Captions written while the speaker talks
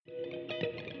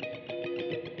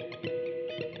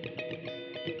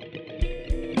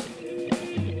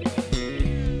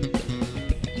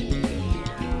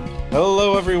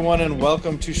Hello, everyone, and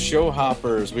welcome to Show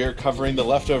Hoppers. We are covering The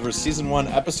Leftovers Season 1,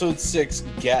 Episode 6,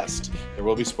 Guest. There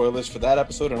will be spoilers for that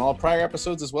episode and all prior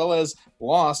episodes, as well as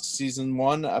Lost Season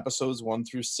 1, Episodes 1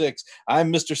 through 6.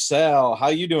 I'm Mr. Sal. How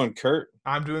you doing, Kurt?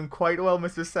 I'm doing quite well,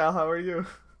 Mr. Sal. How are you?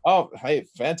 Oh, hey,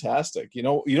 fantastic. You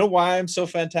know why I'm so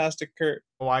fantastic, Kurt?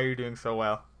 Why are you doing so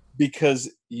well?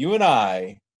 Because you and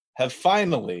I have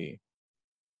finally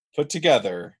put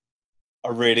together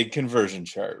a rating conversion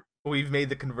chart. We've made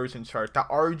the conversion chart. The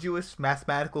arduous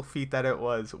mathematical feat that it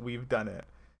was, we've done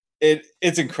it.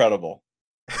 It's incredible.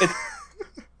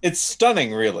 It's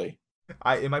stunning, really.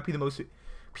 It might be the most.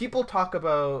 People talk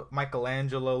about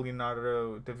Michelangelo,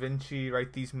 Leonardo da Vinci,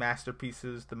 right? These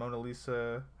masterpieces, the Mona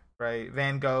Lisa, right?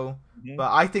 Van Gogh. Mhm.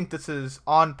 But I think this is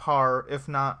on par, if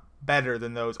not better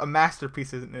than those. A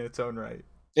masterpiece in its own right.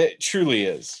 It truly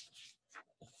is.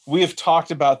 We have talked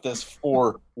about this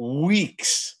for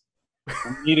weeks.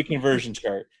 We need a conversion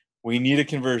chart. We need a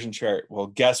conversion chart. Well,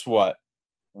 guess what?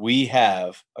 We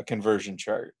have a conversion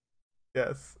chart.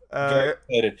 Yes. Very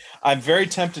excited. I'm very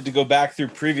tempted to go back through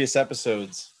previous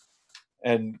episodes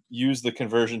and use the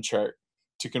conversion chart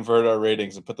to convert our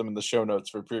ratings and put them in the show notes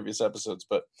for previous episodes,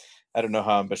 but I don't know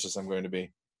how ambitious I'm going to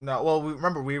be. No, well,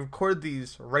 remember, we record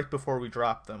these right before we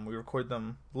drop them. We record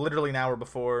them literally an hour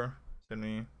before, then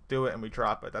we do it and we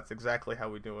drop it. That's exactly how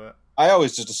we do it. I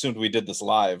always just assumed we did this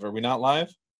live. Are we not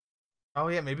live? Oh,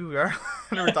 yeah, maybe we are.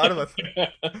 I never thought about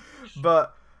that.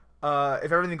 But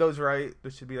if everything goes right,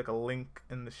 there should be like a link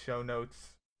in the show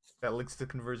notes that links to the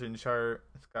conversion chart.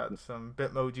 It's got some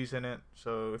Bitmojis in it,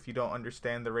 so if you don't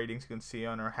understand the ratings, you can see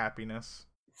on our happiness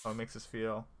how it makes us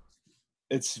feel.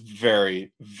 It's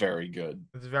very, very good.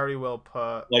 It's very well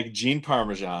put. Like Gene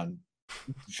Parmesan,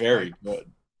 very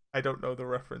good. I don't know the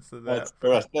reference to That's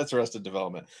that. that's Arrested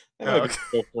Development. That Oh, might okay.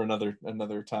 be go for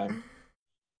another time.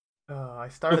 I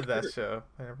started that show.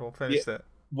 I never Yeah. finished it.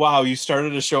 Wow, you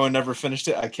started a show and never finished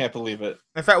it? I can't believe it.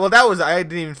 In fact, well, that was I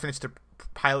didn't even finish the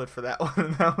pilot for that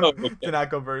one. That Oh, one okay. did not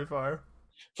go very far.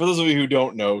 For those of you who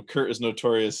don't know, Kurt is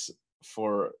notorious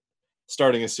for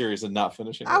starting a series and not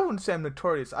finishing I it. wouldn't say I'm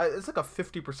notorious. It's like a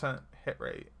 50% hit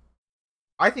rate.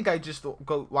 I think I just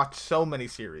go watch so many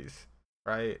series,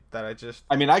 right? That I just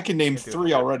I mean, I can name can't do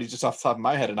 3 it. already just off the top of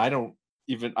my head, and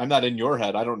I'm not in your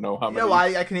head. I don't know how Yeah, many. well,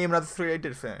 I can name another three I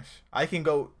did finish. I can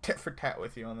go tit for tat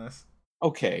with you on this.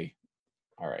 Okay.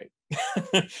 All right.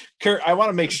 Kurt, I want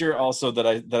to make sure also that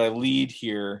I lead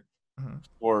here Mm-hmm.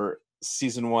 for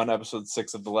season 1, episode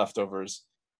 6 of The Leftovers,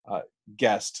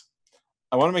 guest.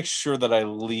 I want to make sure that I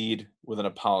lead with an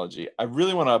apology. I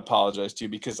really want to apologize to you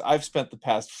because I've spent the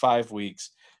past 5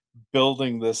 weeks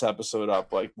building this episode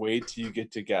up. Like, wait till you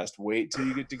get to guest. Wait till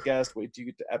you get to guest. Wait till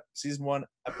you get to season 1,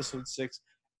 episode 6.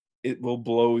 It will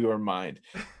blow your mind,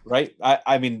 right?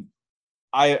 I mean,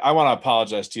 I want to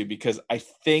apologize to you because I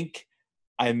think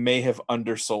I may have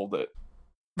undersold it.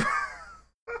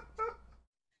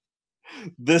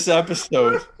 This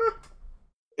episode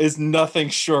is nothing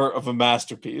short of a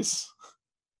masterpiece.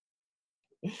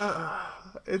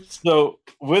 It's So,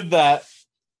 with that,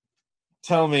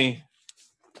 tell me,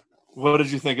 what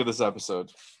did you think of this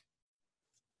episode?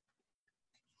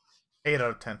 8 out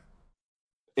of 10.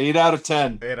 8 out of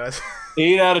 10. 8 out of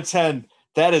 8 out of 10.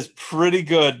 That is pretty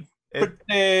good. it,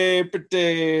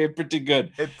 Pretty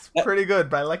good. it's pretty good,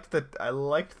 but I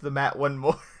liked the Matt one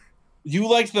more. You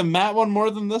liked the Matt one more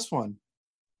than this one.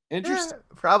 Interesting.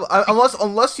 Yeah, probably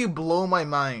unless you blow my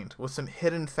mind with some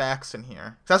hidden facts in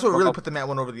here. That's what really put the Matt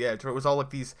one over the edge. Where it was all like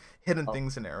these hidden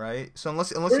things in there, right? So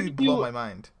unless Where you did blow you- my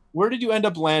mind, Where did you end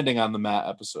up landing on the Matt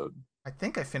episode? I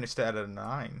think I finished that at a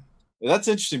 9. That's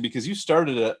interesting because you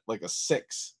started at like a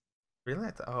 6. Really?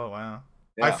 Oh wow.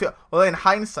 Yeah. I feel well in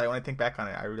hindsight when I think back on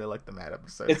it, I really like the Matt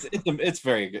episode. It's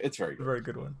very good. It's very a good. very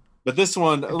good one. But this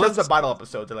one, In terms of bottle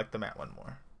episodes, I like the Matt one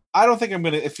more. I don't think I'm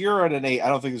gonna. If you're at an 8, I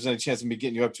don't think there's any chance of me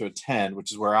getting you up to a 10,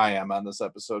 which is where I am on this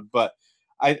episode. But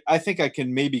I think I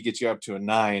can maybe get you up to a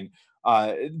 9.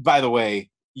 By the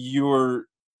way, your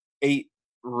 8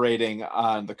 rating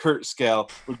on the Kurt scale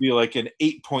would be like an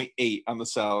 8.8 on the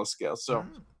Sal scale. So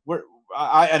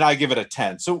I give it a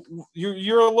 10. So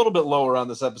you're a little bit lower on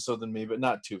this episode than me, but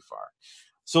not too far.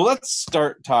 So let's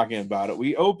start talking about it.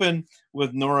 We open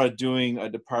with Nora doing a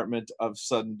Department of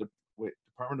Sudden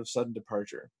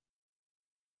Departure.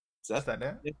 Is that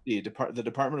it? The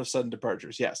Department of Sudden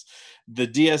Departures. Yes, the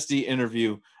DSD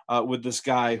interview with this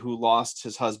guy who lost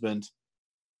his husband,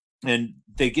 and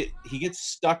he gets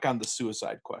stuck on the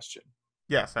suicide question.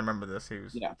 Yes, I remember this. He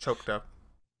was choked up.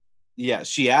 Yeah,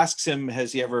 she asks him,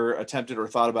 has he ever attempted or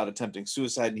thought about attempting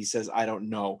suicide? And he says, I don't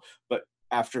know. But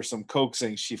after some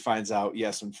coaxing, she finds out,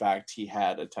 yes, in fact, he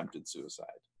had attempted suicide.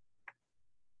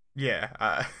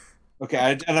 Yeah. Okay,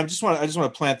 and I just want to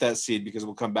plant that seed because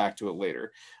we'll come back to it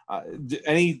later.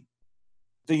 Anything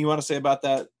you want to say about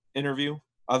that interview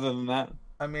other than that?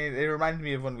 I mean, it reminded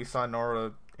me of when we saw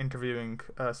Nora interviewing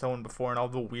someone before and all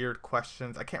the weird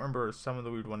questions. I can't remember some of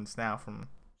the weird ones now from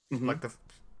Mm-hmm. like the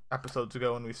episodes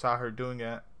ago when we saw her doing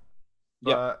it.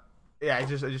 Yep. But yeah, I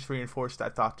just reinforced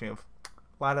that thought to me of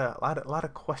a lot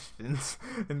of questions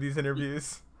in these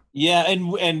interviews. Yeah,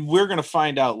 and we're gonna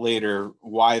find out later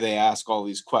why they ask all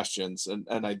these questions, and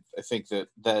I think that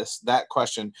that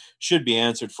question should be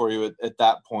answered for you at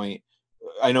that point.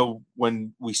 I know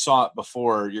when we saw it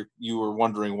before, you were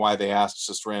wondering why they asked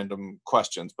just random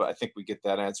questions, but I think we get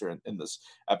that answer in this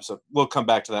episode. We'll come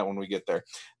back to that when we get there.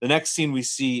 The next scene we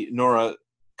see Nora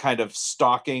kind of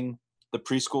stalking the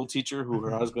preschool teacher who her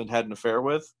Hmm. husband had an affair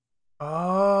with.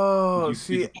 Oh, Did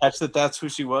see, you catch that? That's who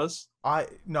she was.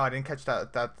 no, I didn't catch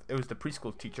that. That it was the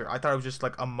preschool teacher. I thought it was just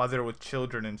like a mother with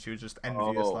children, and she was just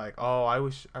envious. Oh, Like, oh, I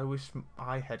wish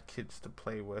I had kids to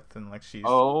play with, and like she's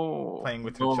oh playing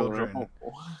with her no, children. no.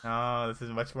 Oh, this is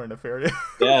much more nefarious.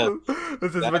 Yeah,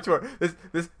 This is that much more.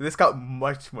 This got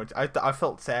much. I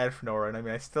felt sad for Nora, and I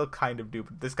mean, I still kind of do,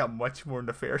 but this got much more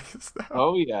nefarious now.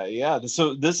 oh yeah, yeah.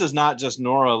 So this is not just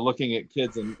Nora looking at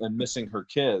kids and missing her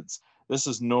kids. This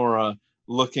is Nora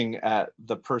looking at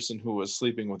the person who was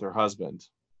sleeping with her husband,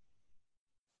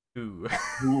 Ooh.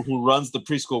 who runs the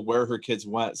preschool where her kids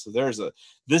went. So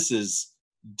this is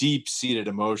deep seated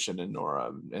emotion in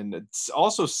Nora, and it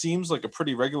also seems like a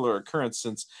pretty regular occurrence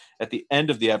since at the end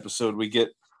of the episode we get.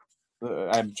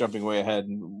 I'm jumping way ahead,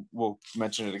 and we'll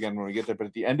mention it again when we get there. But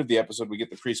at the end of the episode, we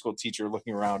get the preschool teacher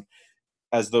looking around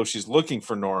as though she's looking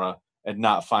for Nora and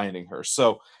not finding her.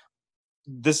 So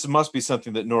this must be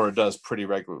something that Nora does pretty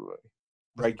regularly.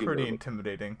 That's pretty Regularly,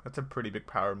 intimidating. That's a pretty big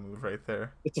power move right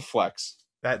there. it's a flex.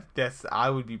 That's I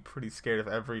would be pretty scared if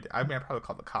I mean, I probably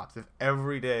call the cops if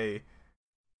every day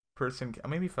person.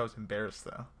 Maybe if I was embarrassed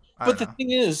though. I But don't the know.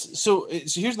 thing is, so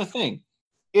here's the thing: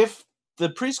 if the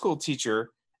preschool teacher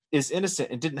is innocent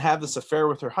and didn't have this affair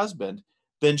with her husband,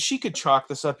 then she could chalk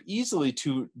this up easily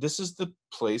to this is the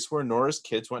place where Nora's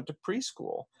kids went to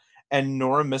preschool, and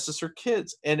Nora misses her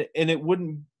kids, and it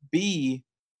wouldn't be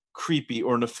creepy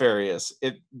or nefarious.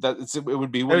 It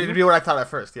would be what It'd you be what I thought at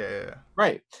first. Yeah, yeah, yeah.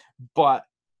 right. But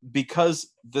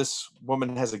because this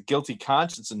woman has a guilty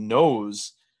conscience and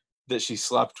knows that she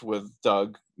slept with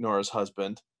Doug, Nora's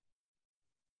husband, Mhm.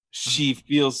 she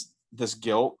feels this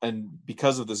guilt, and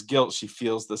because of this guilt she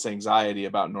feels this anxiety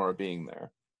about Nora being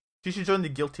there. She should join the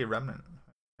guilty remnant.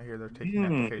 I hear they're taking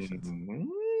applications.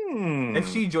 If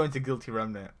Hmm. she joins the guilty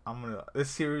remnant, I'm gonna. This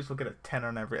series will get a 10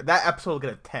 on every. That episode will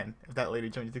get a 10 if that lady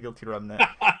joins the guilty remnant.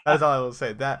 That's all I will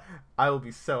say. That I will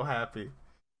be so happy.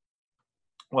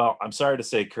 Well, I'm sorry to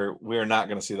say, Kurt, we are not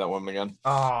going to see that woman again.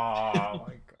 Oh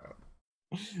my god!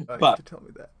 Oh, you have But to tell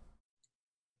me that.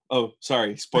 oh,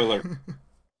 sorry, spoiler.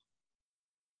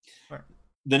 Alright.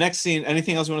 The next scene.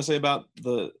 Anything else you want to say about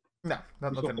the? No,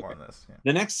 nothing more on this. Yeah.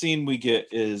 The next scene we get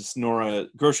is Nora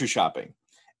grocery shopping.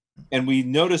 And we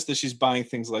notice that she's buying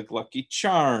things like Lucky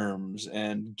Charms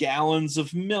and gallons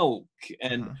of milk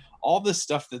and Mm-hmm. all this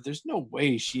stuff that there's no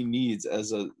way she needs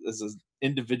as a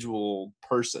individual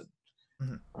person,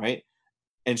 Mm-hmm. right?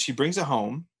 And she brings it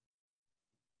home.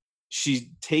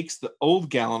 She takes the old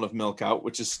gallon of milk out,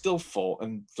 which is still full,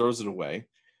 and throws it away.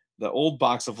 The old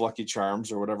box of Lucky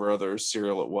Charms or whatever other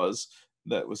cereal it was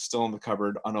that was still in the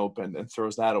cupboard unopened, and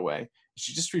throws that away.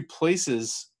 She just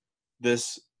replaces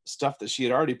this stuff that she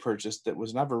had already purchased that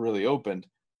was never really opened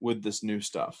with this new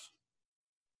stuff.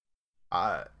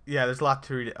 Yeah, there's a lot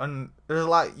to read, and there's a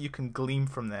lot you can glean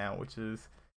from that, which is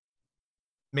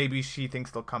maybe she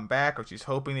thinks they'll come back, or she's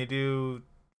hoping they do.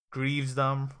 Grieves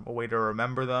them, a way to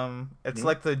remember them. It's Mhm.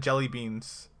 like the jelly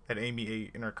beans that Amy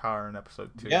ate in her car in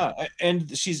episode 2. Yeah, and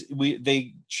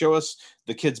they show us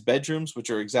the kids' bedrooms, which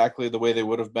are exactly the way they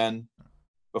would have been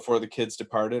before the kids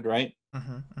departed, right?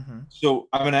 Mm-hmm, mm-hmm. So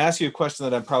I'm going to ask you a question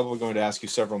that I'm probably going to ask you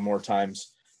several more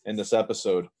times in this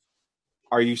episode.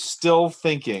 Are you still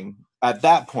thinking at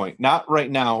that point, not right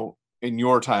now in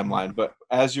your timeline, but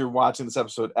as you're watching this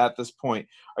episode at this point,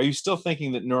 are you still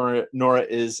thinking that Nora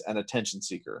is an attention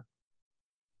seeker?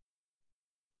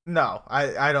 No,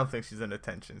 I don't think she's an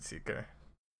attention seeker.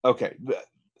 Okay,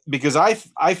 because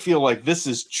I feel like this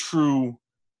is true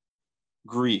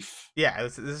grief. Yeah,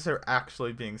 this is her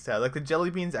actually being sad. Like the jelly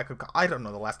beans, I don't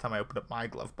know the last time I opened up my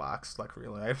glove box. Like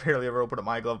really, I barely ever opened up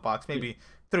my glove box. Maybe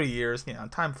 3 years. You know,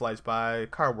 time flies by.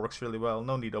 Car works really well.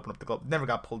 No need to open up the glove. Never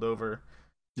got pulled over.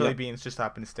 Jelly Yep, beans just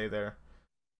happen to stay there.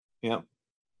 yep.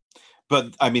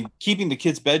 But I mean, keeping the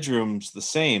kids' bedrooms the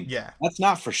same, Yeah. that's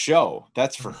not for show.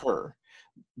 That's for her.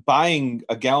 buying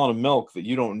a gallon of milk that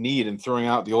you don't need and throwing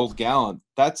out the old gallon,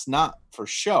 that's not for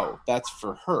show. That's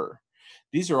for her.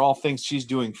 These are all things she's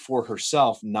doing for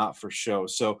herself, not for show.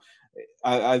 So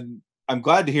I'm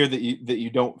glad to hear that you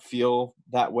don't feel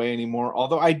that way anymore.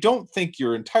 Although I don't think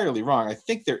you're entirely wrong. I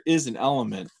think there is an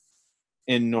element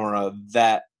in Nora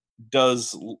that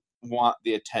does want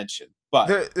the attention.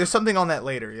 But there's something on that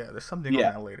later. Yeah, there's something on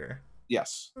yeah, that later.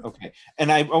 yes. Okay.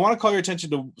 And I want to call your attention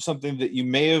to something that you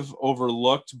may have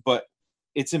overlooked, but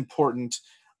it's important.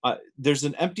 There's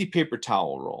an empty paper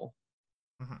towel roll.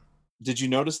 Mm-hmm. Did you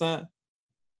notice that?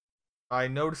 I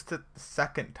noticed it the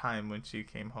second time when she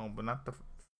came home, but not the.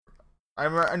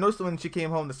 I noticed when she came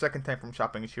home the second time from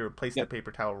shopping, she replaced the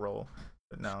paper towel roll.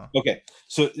 But no. Okay.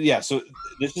 So so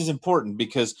this is important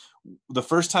because the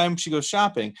first time she goes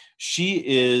shopping, she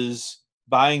is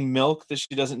buying milk that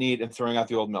she doesn't need and throwing out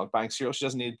the old milk, buying cereal she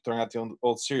doesn't need, throwing out the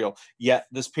old cereal. Yet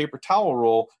this paper towel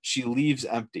roll she leaves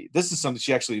empty. This is something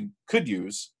she actually could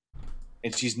use,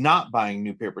 and she's not buying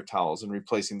new paper towels and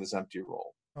replacing this empty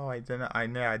roll. Oh, I did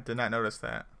not notice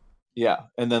that. Yeah,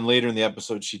 and then later in the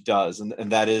episode she does,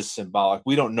 and that is symbolic.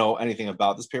 We don't know anything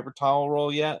about this paper towel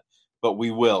roll yet, but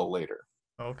we will later.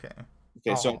 Okay.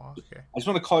 Okay, so I just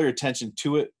want to call your attention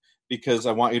to it because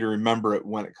I want you to remember it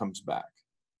when it comes back.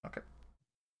 Okay.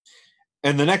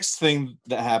 And the next thing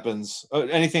that happens,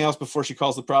 anything else before she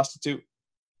calls the prostitute?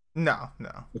 No.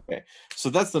 Okay, so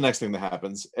that's the next thing that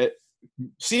happens. It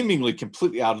seemingly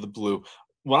completely out of the blue.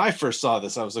 When I first saw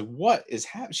this, I was like, what is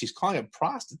happening? She's calling a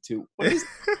prostitute. What is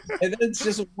and then it's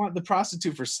just want the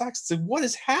prostitute for sex. It's like, what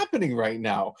is happening right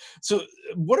now? So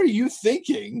what are you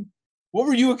thinking? What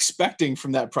were you expecting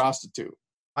from that prostitute?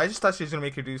 I just thought she was gonna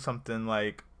make her do something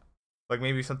like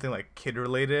maybe something like kid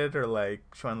related or like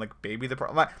trying like baby the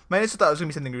my initial thought was gonna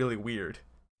be something really weird.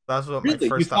 That's what really?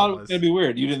 My first thought was gonna be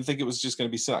weird. You didn't think it was just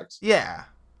gonna be sex? Yeah.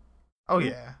 Oh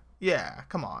yeah.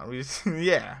 Come on.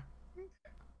 Yeah.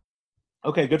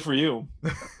 Okay, good for you.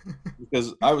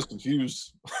 Because I was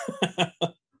confused.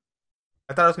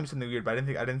 I thought it was gonna be something weird, but I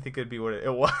didn't think it'd be what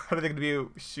it was. I didn't think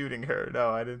it'd be shooting her.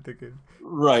 No, I didn't think it.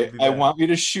 Right. I want you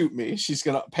to shoot me. She's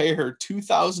gonna pay her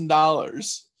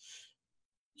 $2,000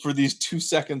 for these 2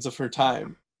 seconds of her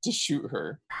time to shoot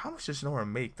her. How much does Nora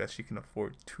make that she can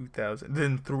afford $2,000,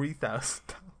 then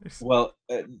 $3,000? Well,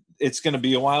 it's gonna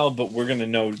be a while, but we're gonna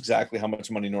know exactly how much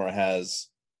money Nora has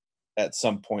at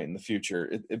some point in the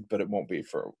future. But it won't be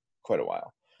for quite a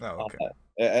while. Oh,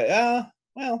 okay.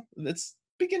 Well, it's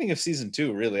beginning of season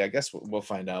 2, really. I guess we'll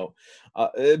find out.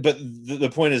 But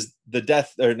the point is, the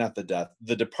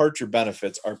departure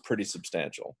benefits are pretty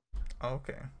substantial.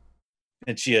 Okay.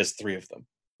 And she has 3 of them.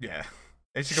 Yeah,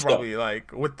 and she could probably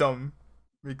like with them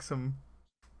make some,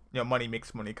 money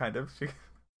makes money kind of.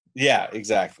 Yeah,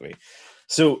 exactly.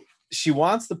 So she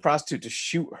wants the prostitute to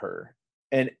shoot her,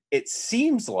 and it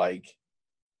seems like,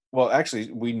 well,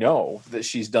 actually, we know that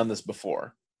she's done this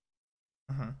before.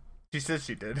 Mm-hmm. She says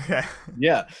she did.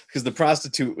 Yeah, because the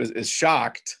prostitute is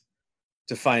shocked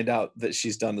to find out that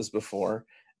she's done this before.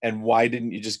 And why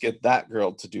didn't you just get that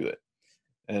girl to do it?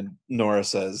 And Nora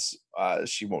says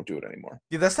she won't do it anymore.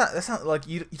 Yeah, that's not like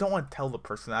you don't want to tell the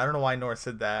person. I don't know why Nora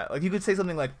said that. Like you could say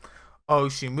something like, "Oh,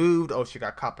 she moved. Oh, she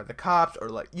got caught by the cops," or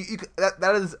like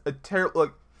that is a terrible.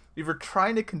 Like if you're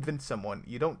trying to convince someone,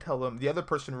 you don't tell them. The other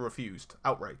person refused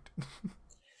outright.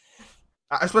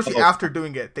 Especially after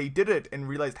doing it. They did it and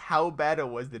realized how bad it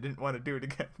was. They didn't want to do it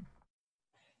again.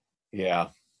 Yeah.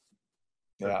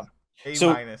 A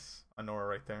minus on Nora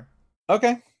right there.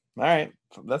 Okay. All right.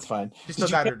 That's fine. She still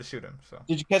got her to shoot him. So.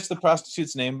 Did you catch the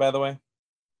prostitute's name, by the way?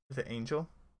 Was it Angel?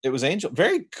 It was Angel.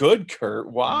 Very good,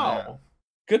 Kurt. Wow. Yeah.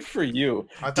 Good for you.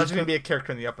 I thought you were going to be a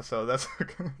character in the episode. That's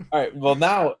all right. Well,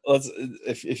 now let's.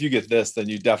 If you get this, then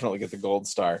you definitely get the gold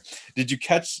star. Did you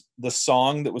catch the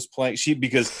song that was playing?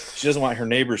 Because she doesn't want her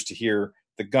neighbors to hear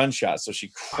the gunshots, so she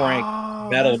cranked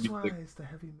metal. That's why it's the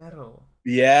heavy metal.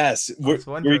 Yes. I was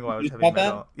wondering why it was heavy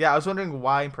metal. Yeah, I was wondering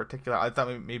why in particular. I thought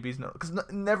maybe it's no, because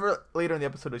never later in the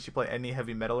episode did she play any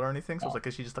heavy metal or anything. So I was like,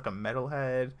 is she just like a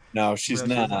metalhead? No, she's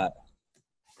not.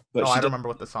 But I don't remember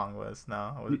what the song was. No,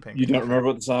 I wasn't paying attention. You don't remember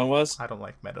what the song was? I don't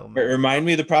like metal. Remind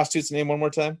me of the prostitute's name one more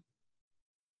time.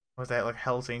 Was that like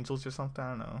Hell's Angels or something? I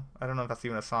don't know. I don't know if that's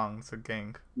even a song. It's a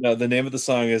gang. No, the name of the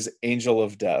song is Angel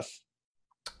of Death.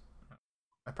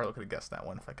 I probably could have guessed that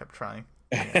one if I kept trying.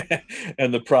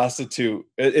 And the prostitute,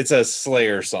 it's a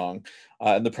Slayer song,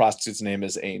 and the prostitute's name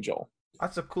is Angel.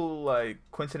 That's a cool like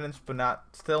coincidence, but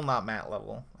still not Matt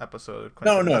level episode.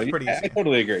 No, that's pretty easy. I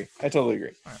totally agree.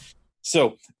 Right.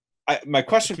 So, my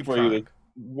question for you is,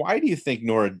 why do you think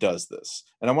Nora does this?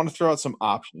 And I want to throw out some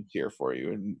options here for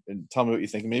you, and tell me what you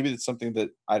think. Maybe it's something that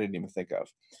I didn't even think of.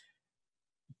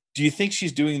 do you think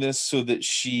she's doing this so that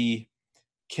she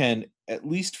can, at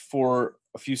least for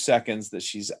a few seconds that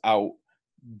she's out,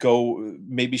 go,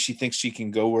 maybe she thinks she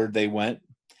can go where they went?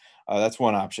 That's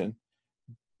one option.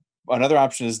 Another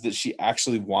option is that she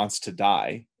actually wants to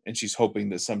die and she's hoping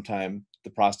that sometime the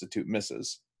prostitute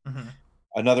misses. Hmm.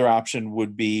 Another option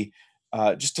would be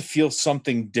just to feel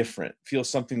something different, feel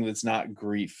something that's not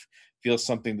grief, feel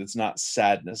something that's not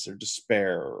sadness or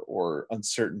despair or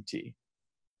uncertainty.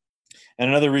 And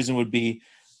another reason would be,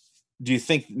 do you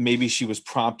think maybe she was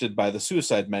prompted by the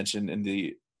suicide mention in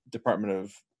the Department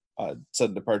of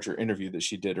Sudden Departure interview that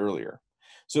she did earlier?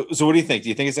 So what do you think? Do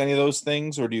you think it's any of those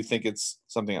things, or do you think it's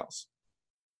something else?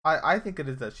 I think it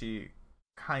is that she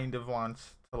kind of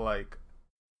wants to like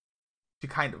she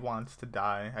kind of wants to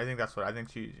die. I think that's what I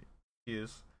think she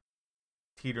is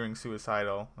teetering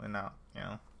suicidal and now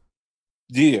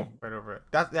Do you? right over it.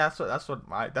 That's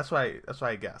what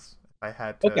I guess. If I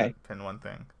had to Okay, pin one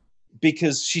thing.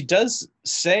 because she does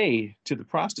say to the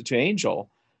prostitute angel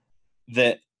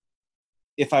that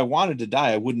if I wanted to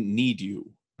die, I wouldn't need you.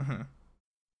 Hmm.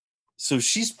 So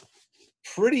she's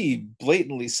pretty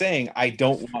blatantly saying, I That's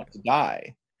don't true. want to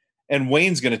die. And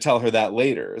Wayne's going to tell her that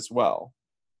later as well.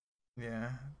 Yeah,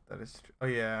 that is true. Oh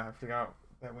yeah, I forgot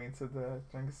that went into the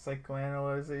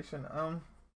psychoanalyzation.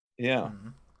 Yeah. Hmm.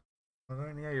 Well,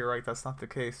 then, yeah, you're right. That's not the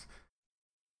case.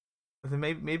 But then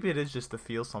maybe it is just to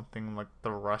feel something like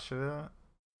the rush of it.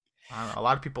 I don't know. A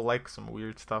lot of people like some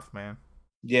weird stuff, man.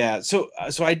 Yeah. So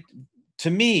to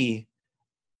me,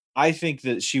 I think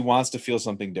that she wants to feel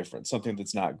something different, something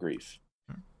that's not grief.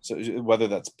 Hmm. So whether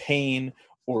that's pain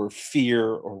or fear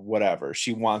or whatever,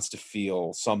 she wants to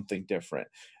feel something different.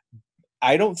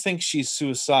 I don't think she's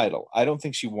suicidal. I don't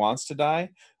think she wants to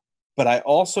die, but I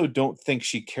also don't think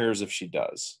she cares if she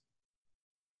does.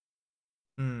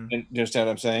 Mm. And you understand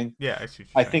what I'm saying? Yeah, I see what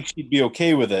I you're saying. think she'd be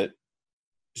okay with it.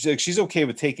 She's okay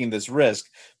with taking this risk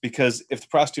because if the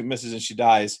prostitute misses and she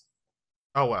dies,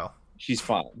 Oh well. she's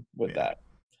fine with Yeah. that.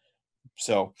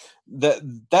 So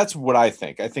that's what I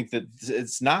think. I think that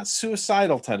it's not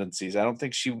suicidal tendencies. I don't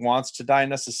think she wants to die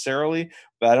necessarily,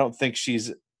 but I don't think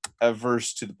she's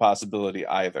averse to the possibility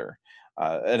either.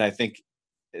 And I think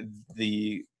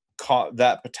the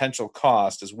that potential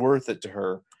cost is worth it to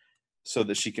her so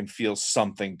that she can feel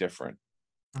something different.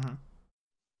 Hmm.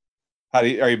 Are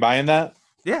you buying that?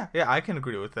 Yeah, yeah, I can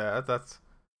agree with that. That's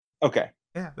Okay.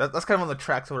 yeah, that's kind of on the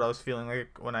tracks of what I was feeling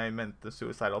like when I meant the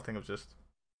suicidal thing of just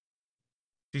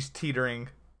she's teetering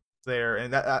there,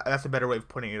 and that's a better way of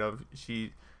putting it. Of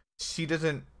she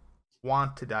doesn't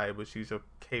want to die, but she's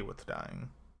okay with dying.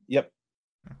 Yep.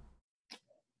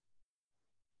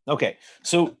 Okay.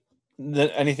 So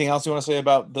anything else you want to say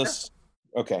about Yeah, this?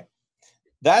 Okay.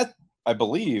 That, I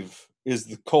believe, is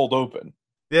the cold open.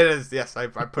 it is. Yes, I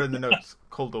put in the notes.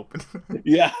 Cold open.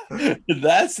 Yeah,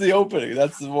 that's the opening.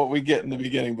 That's what we get in the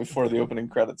beginning before the opening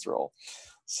credits roll.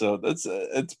 So that's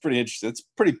it's pretty interesting. It's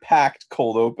pretty packed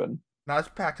cold open. Not as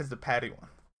packed as the Patty one,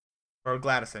 or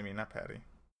Gladys. I mean, not Patty.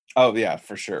 Oh yeah,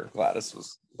 for sure. Gladys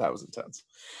was that was intense.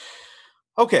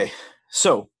 Okay,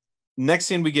 so next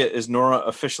scene we get is Nora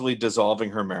officially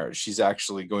dissolving her marriage. She's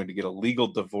actually going to get a legal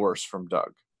divorce from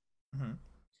Doug. Hmm.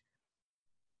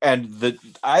 And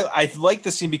I like the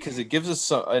scene because it gives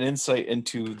us an insight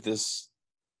into this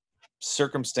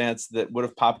circumstance that would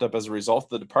have popped up as a result of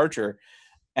the departure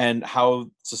and how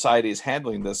society is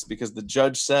handling this, because the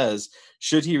judge says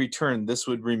should he return, this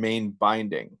would remain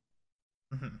binding.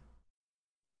 Hmm.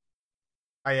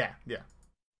 Oh yeah, yeah.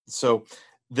 So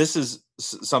this is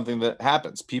something that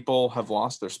happens. People have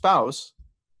lost their spouse,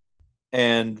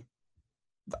 and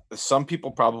some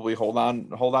people probably hold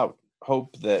out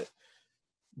hope that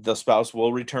the spouse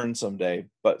will return someday,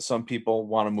 but some people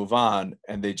want to move on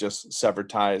and they just sever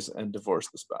ties and divorce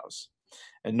the spouse.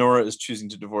 And Nora is choosing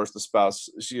to divorce the spouse.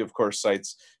 She, of course,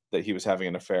 cites that he was having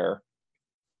an affair.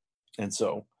 And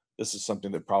so this is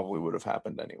something that probably would have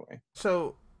happened anyway.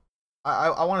 So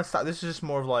I want to stop. This is just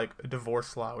more of like a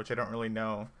divorce law, which I don't really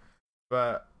know,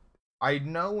 but I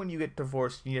know when you get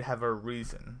divorced, you need to have a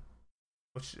reason,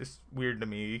 which is weird to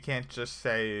me. You can't just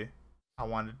say I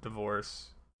want a divorce.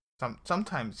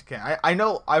 Sometimes you can. I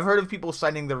know I've heard of people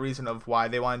citing the reason of why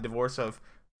they want a divorce. Of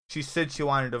she said she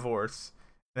wanted a divorce,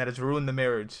 and that has ruined the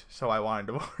marriage, so I want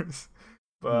a divorce.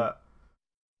 Hmm. But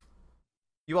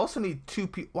you also need two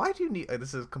people. Why do you need?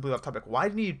 This is completely off topic. Why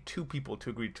do you need two people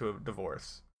to agree to a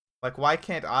divorce? Like, why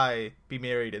can't I be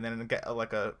married and then get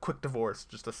like a quick divorce,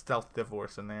 just a stealth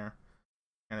divorce in there?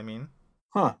 You know what I mean?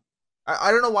 Huh.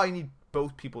 I don't know why you need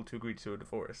both people to agree to a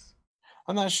divorce.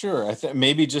 I'm not sure. I think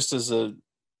maybe just as a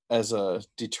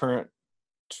deterrent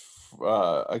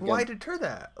Why against deter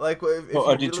that? Like, if well, you a really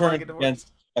want to deterrent get against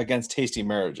divorced. against hasty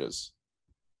marriages.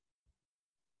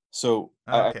 So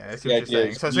I Okay, I guess see the what you're idea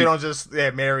saying. is So you don't just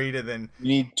married and then you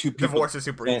need two people to divorce is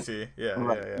super consent. easy. Yeah,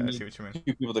 Right. yeah, yeah. You I see need what you mean.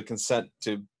 two people to consent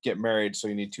to get married, so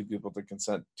you need two people to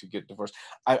consent to get divorced.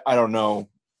 I don't know.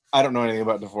 I don't know anything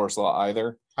about divorce law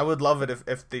either. I would love it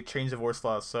if they change divorce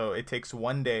laws so it takes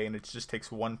one day and it just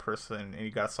takes one person and you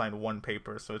gotta sign one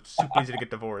paper, so it's super easy to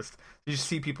get divorced. You just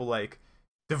see people like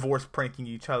divorce pranking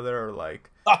each other or like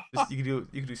just you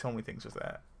can do so many things with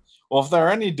that. Well, if there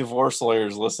are any divorce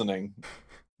lawyers listening,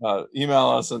 email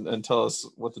us and tell us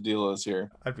what the deal is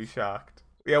here. I'd be shocked.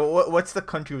 Yeah, what's the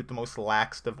country with the most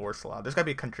lax divorce law? There's gotta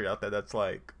be a country out there that's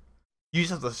like you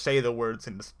just have to say the words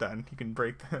and it's done. You can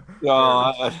break the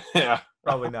words. Yeah,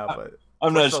 Probably not, but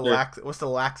I'm not sure. what's the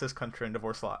laxest country in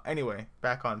divorce law? Anyway, Yeah,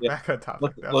 back on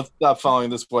topic now. let's stop following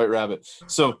this white rabbit.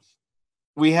 So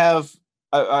we have.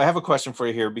 I have a question for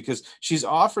you here because she's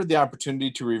offered the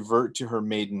opportunity to revert to her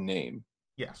maiden name,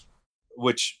 Yes.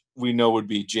 which we know would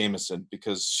be Jameson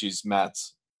because she's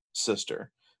Matt's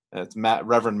sister. And it's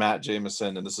Reverend Matt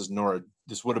Jameson, and this is Nora.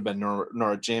 This would have been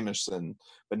Nora Jameson,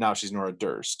 but now she's Nora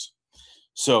Durst.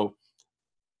 So,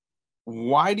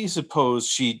 why do you suppose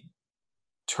she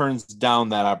turns down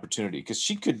that opportunity? Because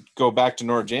she could go back to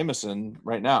Nora Jameson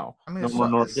right now. I mean, No more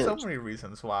Nora there's so Durst. many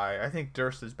reasons why. I think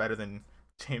Durst is better than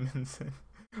Jameson.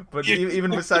 But You-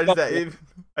 even besides that,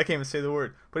 I can't even say the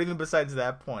word. But even besides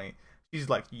that point, she's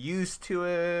like used to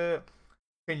it.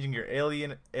 Changing your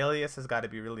alias has got to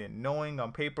be really annoying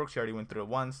on paper. She already went through it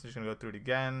once. She's gonna go through it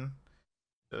again.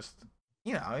 Just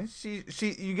you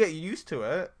get used to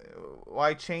it.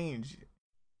 Why change?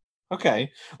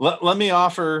 Okay, let me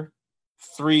offer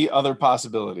three other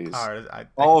possibilities, All right, I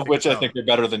all can of which I think think are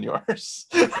better than yours.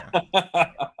 Okay.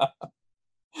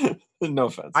 No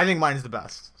offense. I think mine's the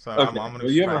best. So Okay, I'm gonna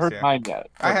well, you haven't surprise heard you. mine yet.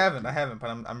 I haven't, but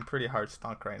I'm pretty hard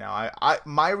stunk right now.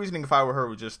 My reasoning if I were her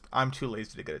was just I'm too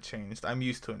lazy to get it changed. I'm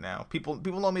used to it now. People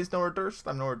know me as Nora Durst.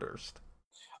 I'm Nora Durst.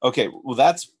 Okay, well,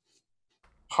 that's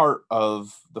part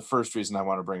of the first reason I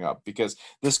want to bring up because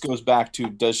this goes back to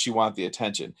does she want the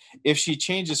attention? If she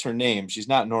changes her name, she's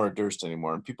not Nora Durst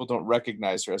anymore, and people don't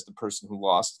recognize her as the person who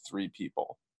lost three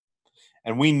people.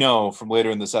 And we know from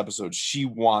later in this episode, she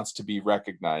wants to be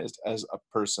recognized as a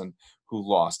person who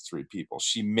lost three people.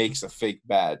 She makes a fake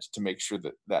badge to make sure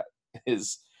that that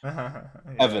is Yeah.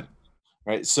 evident,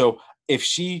 right? So if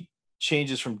she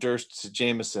changes from Durst to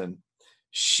Jameson,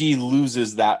 she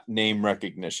loses that name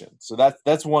recognition. So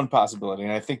that's one possibility,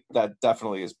 and I think that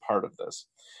definitely is part of this.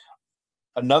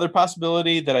 Another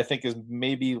possibility that I think is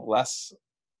maybe less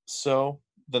so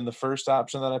than the first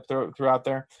option that I threw out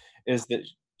there is that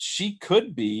she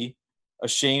could be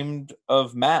ashamed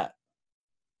of Matt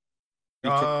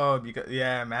because Oh, because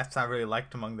Matt's not really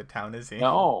liked among the town, is he?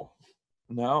 no,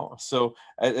 no. So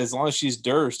as long as she's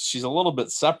Durst, she's a little bit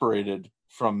separated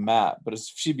from Matt. But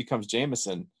as she becomes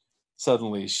Jameson,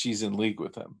 suddenly she's in league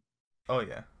with him. Oh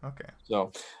yeah. Okay.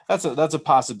 So that's a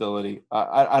possibility.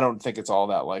 I don't think it's all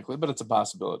that likely, but it's a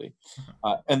possibility.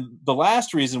 And the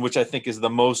last reason, which I think is the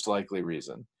most likely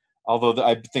reason, although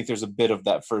I think there's a bit of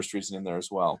that first reason in there as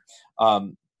well.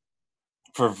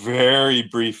 For a very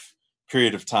brief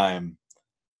period of time,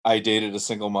 I dated a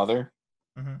single mother,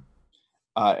 Mm-hmm.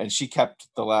 and she kept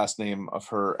the last name of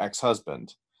her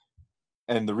ex-husband.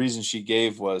 And the reason she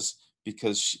gave was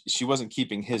because she wasn't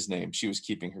keeping his name; she was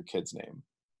keeping her kid's name.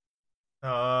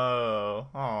 Oh.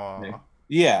 Oh.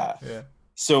 Yeah. Yeah.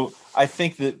 So I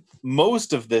think that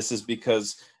most of this is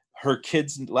because her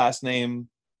kid's last name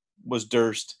was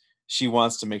Durst. She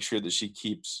wants to make sure that she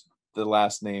keeps the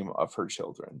last name of her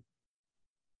children.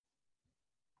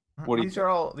 What do you These think? are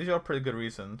all pretty good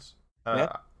reasons.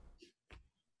 Yeah.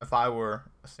 If I were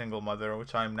a single mother,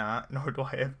 which I'm not, nor do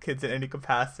I have kids in any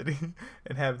capacity,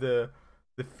 and have the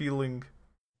feeling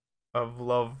of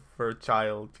love for a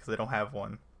child because I don't have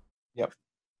one, Yep.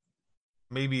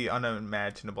 maybe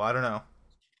unimaginable. I don't know.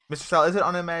 Mr. Sal, is it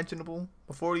unimaginable?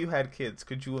 Before you had kids,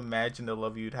 could you imagine the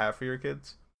love you'd have for your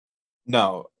kids?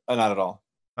 No, not at all.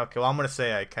 Okay, well, I'm gonna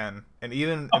say I can, and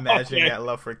even imagining Okay. that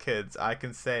love for kids, I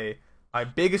can say my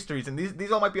biggest reason.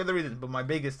 These all might be other reasons, but my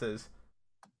biggest is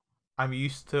I'm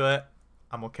used to it.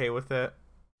 I'm okay with it.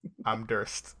 I'm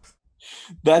Durst.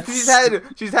 That's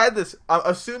She's had this. I'm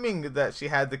assuming that she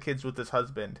had the kids with this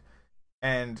husband,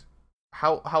 and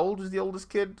how old is the oldest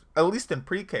kid? At least in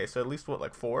pre-K, so at least what,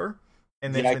 like 4,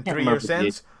 and then Yeah, I it's been can't 3 years remember the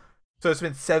age. since. So it's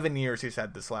been 7 years he's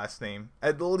had this last name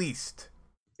at least.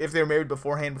 If they were married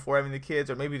beforehand, before having the kids,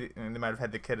 or maybe they might have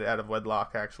had the kid out of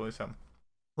wedlock actually. So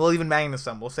we'll even Magnus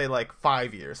some. We'll say like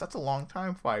 5 years. That's a long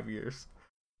time. 5 years.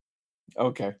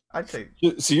 Okay. I'd say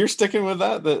So you're sticking with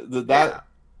that? yeah.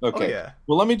 Okay. Oh yeah.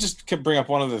 Well, let me just bring up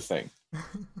one other thing.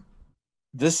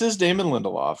 This is Damon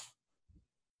Lindelof.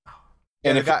 Yeah,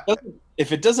 And the guy.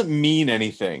 if it doesn't mean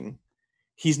anything,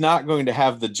 he's not going to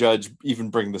have the judge even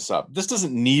bring this up. This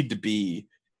doesn't need to be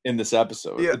in this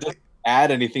episode. Yeah, It doesn't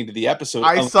add anything to the episode.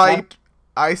 I cite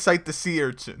I cite the sea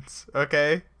urchins.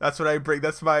 Okay, that's what I bring.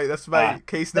 That's my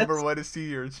case number that's one is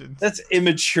sea urchins. that's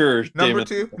immature, Number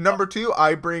Damon. two, number two,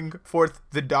 I bring forth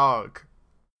the dog.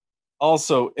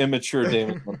 Also immature,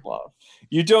 Damon Lindelof.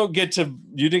 You don't get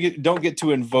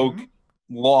to invoke Hmm?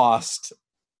 Lost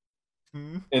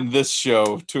Hmm? in this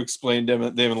show to explain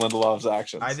Damon Lindelof's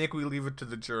actions. I think we leave it to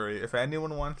the jury. If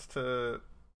anyone wants to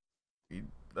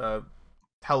uh,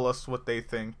 tell us what they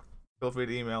think, feel free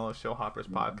to email us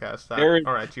showhopperspodcast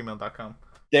at gmail.com.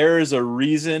 There is a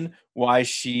reason why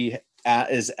she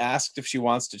is asked if she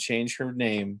wants to change her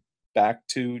name back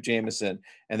to Jameson,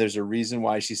 and there's a reason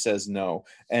why she says no.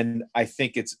 And I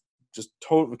think it's just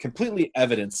completely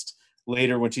evidenced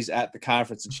later when she's at the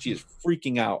conference and she is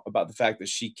freaking out about the fact that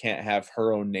she can't have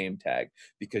her own name tag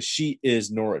because she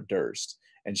is Nora Durst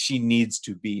and she needs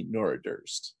to be Nora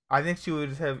Durst. I think she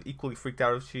would have equally freaked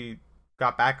out if she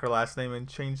got back her last name and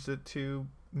changed it to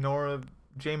Nora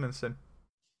Jameson.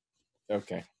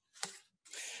 Okay.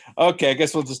 Okay, I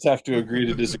guess we'll just have to agree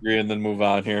to disagree and then move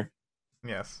on here.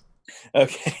 Yes.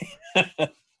 Okay.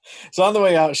 So on the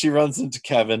way out, she runs into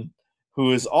Kevin,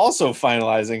 who is also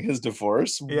finalizing his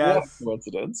divorce. Yes. What a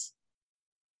coincidence.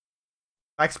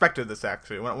 I expected this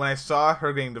actually. When I saw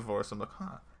her getting divorced, I'm like,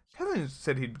 huh. Kevin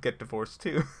said he'd get divorced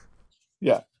too.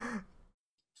 Yeah.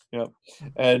 Yep.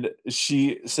 And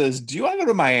she says, "Do you want to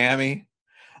go to Miami?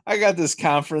 I got this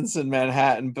conference in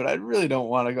Manhattan, but I really don't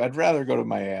want to go. I'd rather go to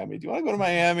Miami. Do you want to go to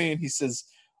Miami?" And he says,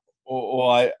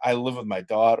 "Well, I live with my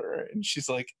daughter." And she's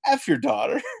like, "F your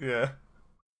daughter." Yeah.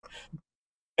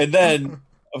 And then,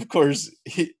 of course,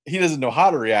 he doesn't know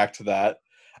how to react to that.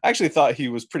 I actually thought he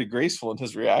was pretty graceful in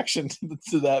his reaction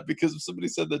to that because if somebody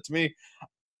said that to me,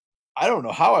 I don't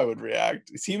know how I would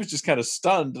react. He was just kind of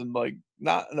stunned and like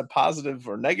not in a positive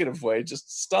or negative way,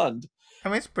 just stunned. I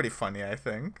mean, it's pretty funny, I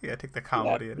think. Yeah, take the Yeah,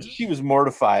 comedy in it. she was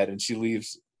mortified and she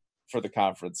leaves for the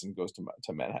conference and goes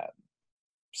to Manhattan.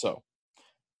 So,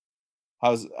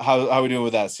 how are we doing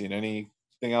with that scene? Anything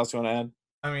else you want to add?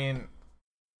 I mean,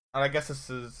 I guess this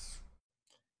is,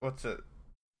 what's it,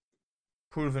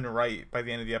 proven right by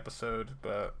the end of the episode,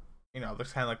 but,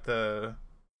 there's kind of like the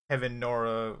Kevin,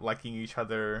 Nora liking each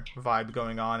other vibe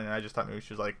going on, and I just thought maybe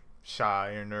she was like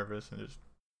shy or nervous and just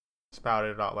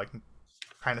spouted it out like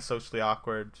kind of socially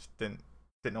awkward, just didn't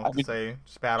know what to say,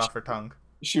 spat off her tongue.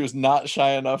 She was not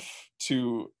shy enough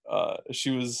to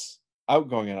she was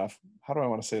outgoing enough. How do I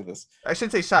want to say this? I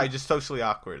shouldn't say shy, just socially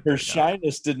awkward. Her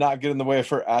shyness did not get in the way of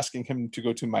her asking him to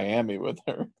go to Miami with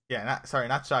her. Yeah,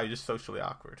 not shy, just socially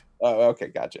awkward. Oh, okay,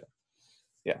 gotcha.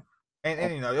 Yeah.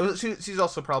 And she's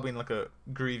also probably in like a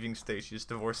grieving state. She just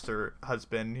divorced her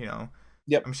husband.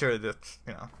 Yep. I'm sure that's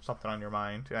something on your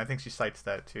mind. And I think she cites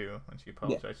that too when she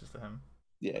apologizes to him.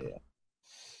 Yeah.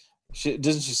 She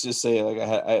just say like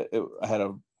I had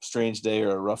a strange day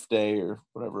or a rough day or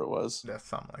whatever it was. Yeah,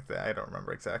 something like that. I don't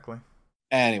remember exactly.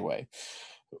 Anyway,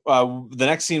 the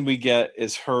next scene we get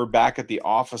is her back at the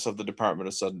office of the Department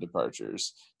of Sudden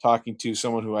Departures, talking to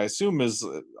someone who I assume is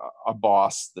a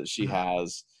boss that she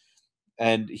has.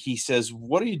 And he says,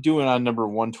 "What are you doing on number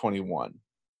 121?"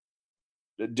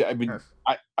 I mean, Yes.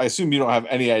 I assume you don't have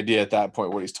any idea at that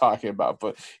point what he's talking about,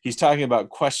 but he's talking about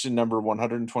question number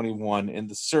 121 in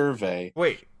the survey.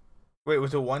 Wait,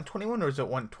 was it 121 or is it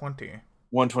 120?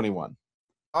 121.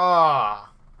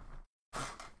 Ah.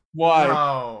 Why?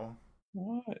 No.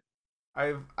 What?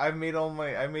 I made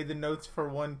the notes for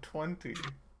 120.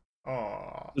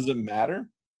 Oh. Does it matter?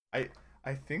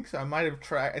 I think so. I might have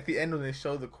tried at the end when they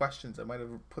show the questions. I might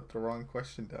have put the wrong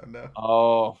question down now.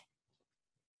 Oh,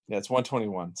 yeah, it's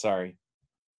 121. Sorry.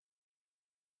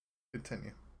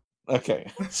 Continue. Okay.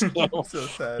 So, So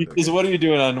sad. because what are you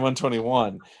doing on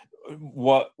 121?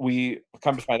 What we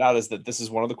come to find out is that this is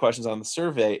one of the questions on the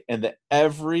survey, and that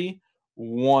every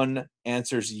one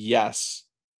answers yes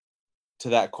to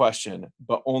that question,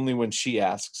 but only when she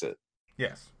asks it.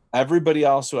 Yes. Everybody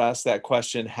else who asks that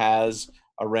question has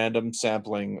a random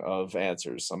sampling of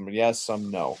answers. Some yes,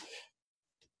 some no.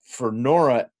 For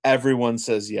Nora, everyone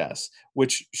says yes,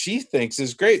 which she thinks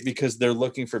is great because they're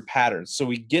looking for patterns. So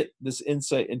we get this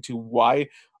insight into why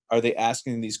are they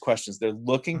asking these questions. They're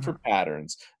looking for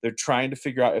patterns. They're trying to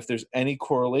figure out if there's any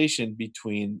correlation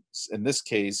between, in this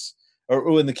case,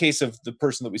 or in the case of the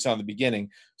person that we saw in the beginning,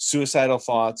 suicidal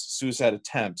thoughts, suicide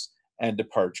attempts, and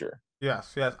departure.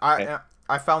 Yes. Okay.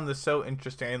 I found this so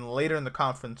interesting, and later in the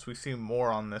conference we see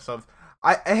more on this.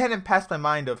 I hadn't passed my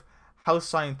mind of how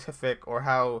scientific or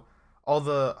how all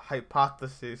the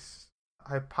hypotheses.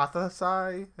 I can't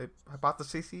say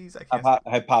Hypotheses.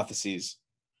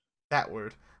 that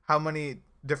word. How many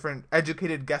different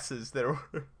educated guesses there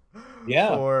were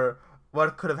Yeah. for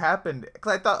what could have happened?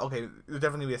 Because I thought, okay, there's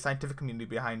definitely be a scientific community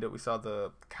behind it. We saw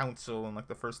the council in like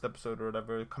the first episode or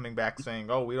whatever coming back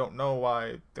saying, "Oh, we don't know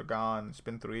why they're gone. It's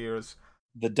been 3 years."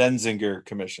 The Denzinger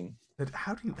Commission.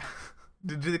 How do you?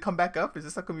 Did they come back up? Is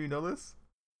this how come you know this?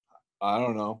 I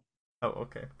don't know. Oh,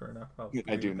 okay, fair enough.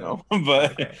 I do know,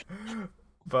 but okay,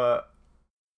 but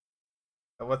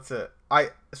what's it?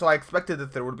 I expected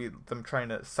that there would be them trying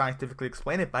to scientifically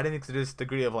explain it, but I didn't think to this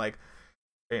degree of like,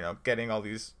 getting all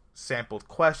these sampled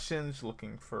questions,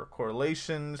 looking for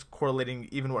correlations, correlating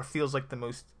even what feels like the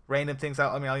most random things.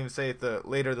 I mean, I'll even say it. The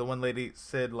one lady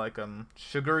said like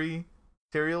sugary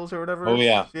cereals or whatever. Oh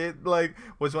yeah, it like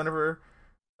was one of her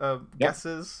Yep.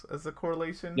 guesses as a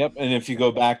correlation. Yep. And if you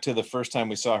go back to the first time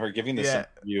we saw her giving this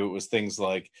interview, it was things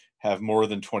like have more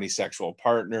than 20 sexual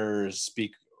partners,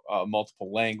 speak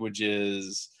multiple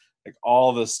languages, like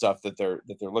all this stuff that they're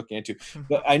looking into.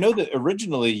 But I know that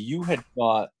originally you had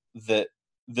thought that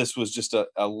this was just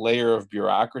a layer of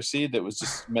bureaucracy that was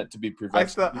just meant to be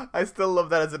preventative. I still love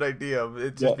that as an idea of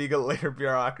it just Yeah. being a layer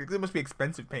bureaucracy. 'Cause it must be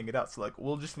expensive paying it out. So like,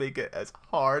 we'll just make it as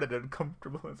hard and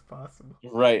uncomfortable as possible.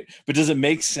 Right. But does it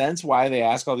make sense why they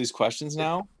ask all these questions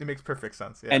now? It makes perfect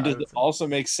sense. Yeah. And does it also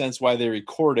make sense why they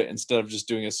record it instead of just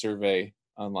doing a survey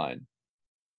online?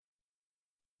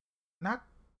 Not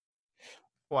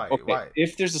why? Okay. Why?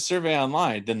 If there's a survey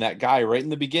online, then that guy right in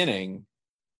the beginning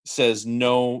says,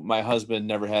 "No, my husband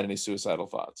never had any suicidal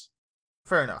thoughts."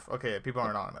 Fair enough. Okay, people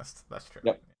aren't honest. That's true.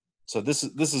 Yep. So this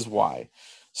is why.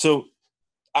 So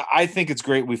I think it's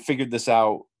great we figured this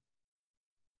out.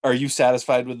 Are you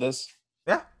satisfied with this?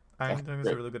 Yeah, I Okay, think it's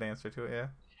a really good answer to it. Yeah.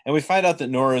 And we find out that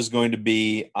Nora is going to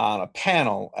be on a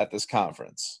panel at this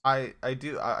conference. I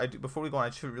do. Before we go on, I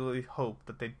should really hope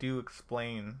that they do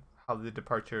explain how the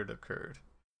departure had occurred.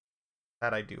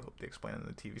 That I do hope they explain in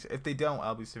the TV. If they don't,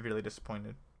 I'll be severely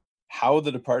disappointed. How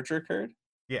the departure occurred?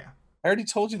 Yeah. I already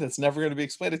told you that's never going to be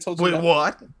explained. I told you. Wait,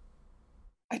 what?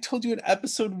 I told you in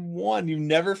episode 1. You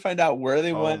never find out where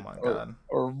they went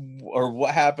or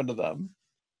what happened to them.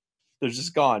 They're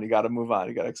just gone. You got to move on.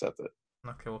 You got to accept it.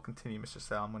 Okay, we'll continue, Mr.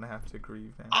 Sal. I'm gonna have to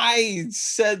agree now. I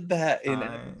said that in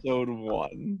episode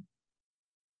 1.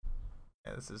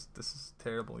 Yeah, this is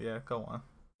terrible. Yeah, go on.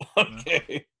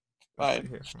 Okay. Fine.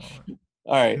 Here for a moment.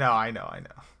 All right. No, I know.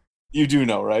 You do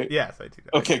know, right? Yes, I do.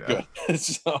 Okay, good.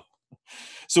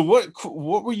 So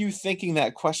what were you thinking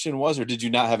that question was, or did you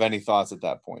not have any thoughts at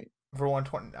that point? For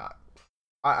 120,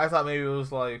 I thought maybe it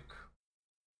was like,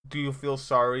 do you feel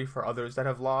sorry for others that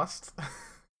have lost?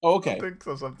 Oh, okay. I think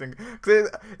so, something. Cause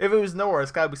if it was Nora,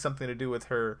 it's got to be something to do with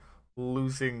her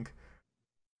losing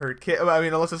her kid. I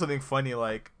mean, unless it's something funny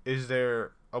like, is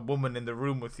there a woman in the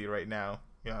room with you right now?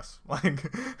 Yes.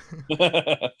 Like,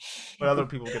 but other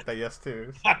people get that yes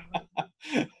too. So.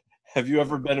 Have you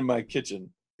ever been in my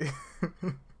kitchen?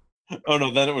 Oh no,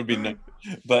 then it would be no.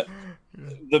 But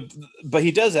but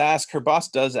he does ask, her boss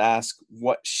does ask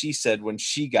what she said when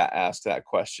she got asked that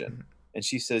question. Mm-hmm. And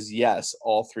she says yes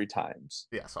all 3 times.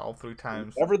 Yes, all 3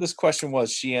 times. Whatever this question was,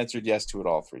 she answered yes to it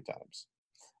all 3 times.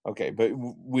 Okay, but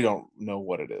we don't know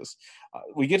what it is.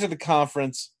 We get to the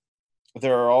conference.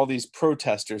 There are all these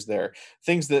protesters there.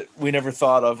 Things that we never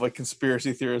thought of, like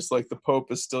conspiracy theorists, like the Pope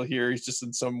is still here. He's just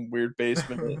in some weird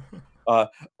basement. I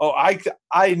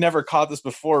never caught this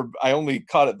before. I only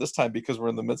caught it this time because we're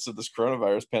in the midst of this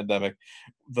coronavirus pandemic.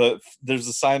 There's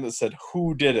a sign that said,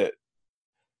 "Who did it?"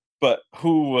 But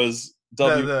who was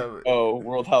WHO,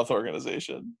 World Health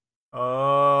Organization.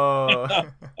 Oh.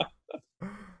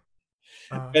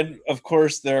 And of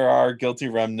course, there are guilty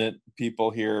remnant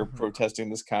people here protesting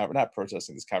this conference. Not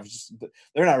protesting this conference.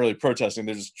 They're not really protesting.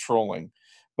 They're just trolling.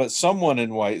 But someone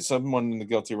in white, someone in the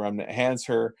guilty remnant, hands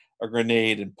her a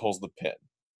grenade and pulls the pin.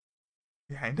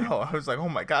 Yeah, I know. I was like, oh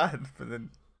my God. But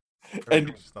then,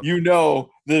 and you know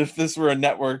that if this were a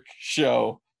network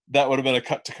show, that would have been a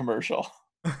cut to commercial.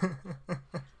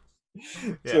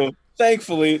 Yeah. So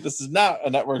thankfully, this is not a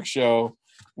network show.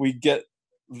 We get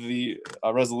the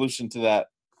resolution to that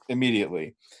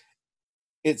immediately.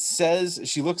 It says,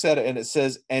 she looks at it and it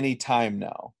says anytime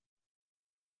now,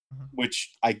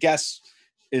 which I guess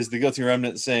is the guilty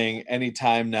remnant saying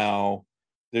anytime now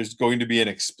there's going to be an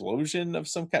explosion of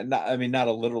some kind. Not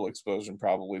a literal explosion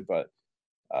probably, but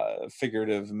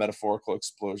figurative, metaphorical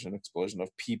explosion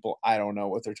of people. I don't know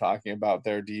what they're talking about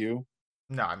there. Do you?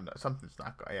 No, I'm not. Something's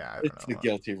not going. Yeah, I don't it's know. The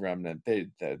guilty remnant. They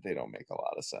don't make a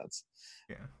lot of sense.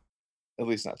 Yeah, at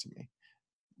least not to me.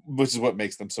 Which is what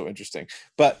makes them so interesting.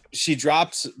 But she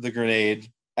drops the grenade,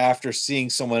 after seeing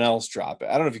someone else drop it.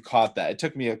 I don't know if you caught that. It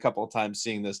took me a couple of times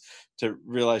seeing this to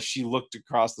realize she looked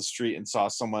across the street and saw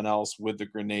someone else with the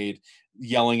grenade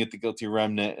yelling at the guilty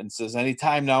remnant and says,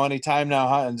 anytime now,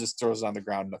 huh? And just throws it on the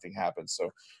ground. Nothing happens. So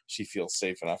she feels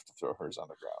safe enough to throw hers on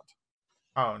the ground.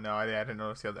 Oh no, I didn't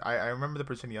notice the other. I remember the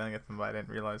person yelling at them, but I didn't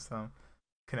realize the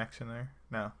connection there.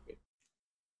 No.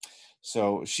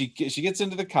 So she gets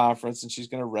into the conference and she's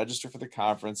going to register for the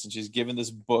conference, and she's given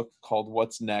this book called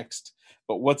What's Next.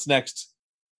 But what's next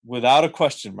without a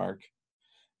question mark,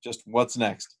 just what's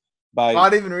next. By I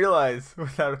didn't even realize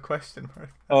without a question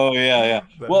mark. Oh yeah.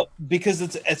 Well, because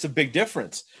it's a big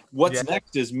difference. What's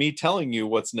next is me telling you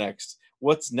what's next.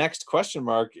 What's next question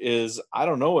mark is I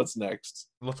don't know what's next.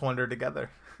 Let's wonder together.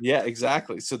 Yeah,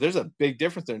 exactly. So there's a big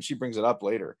difference there, and she brings it up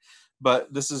later.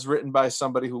 But this is written by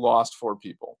somebody who lost 4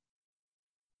 people.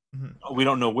 Mm-hmm. We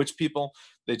don't know which people.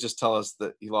 They just tell us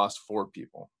that he lost 4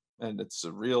 people, and it's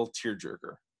a real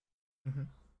tearjerker. Mm-hmm.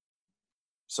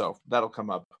 So that'll come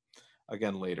up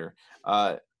again later.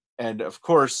 And of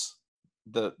course,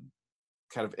 the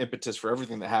kind of impetus for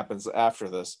everything that happens after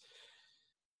this,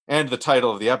 and the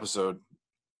title of the episode,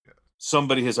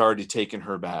 somebody has already taken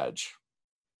her badge.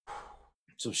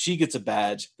 So she gets a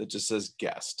badge that just says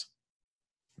guest.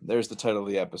 There's the title of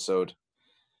the episode.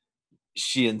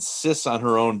 She insists on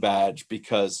her own badge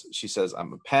because she says,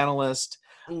 I'm a panelist,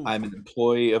 Ooh. I'm an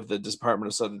employee of the Department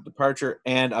of Sudden Departure,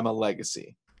 and I'm a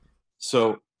legacy.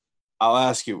 So I'll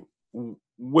ask you,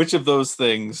 which of those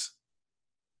things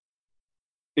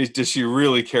does she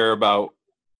really care about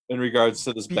in regards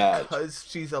to this badge? Because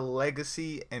she's a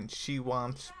legacy and she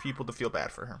wants people to feel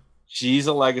bad for her. She's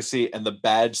a legacy and the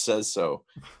badge says so.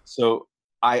 So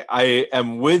I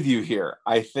am with you here.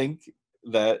 I think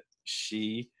that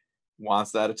she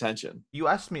wants that attention. You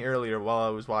asked me earlier while I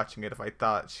was watching it if I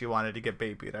thought she wanted to get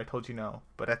babied. I told you no.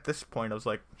 But at this point, I was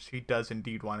like, she does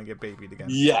indeed want to get babied again.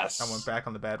 Yes. I went back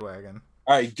on the bandwagon.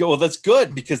 All right, well, that's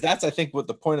good, because that's, I think, what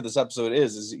the point of this episode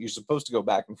is that you're supposed to go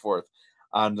back and forth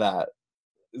on that.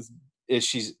 Is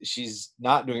she's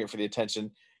not doing it for the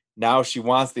attention. Now she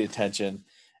wants the attention.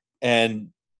 And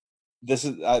this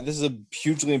is a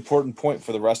hugely important point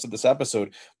for the rest of this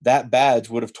episode. That badge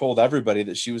would have told everybody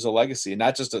that she was a legacy,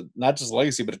 not just a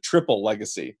legacy, but a triple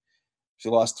legacy. She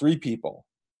lost 3 people.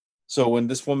 So when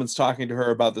this woman's talking to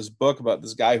her about this book, about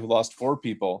this guy who lost 4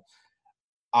 people,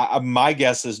 my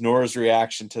guess is Nora's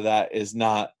reaction to that is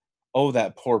not, oh,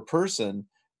 that poor person,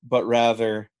 but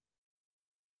rather,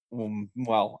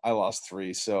 well, I lost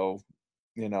 3, so,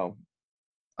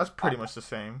 That's pretty much the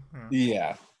same.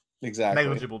 Yeah, exactly.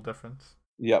 Negligible difference.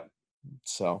 Yep.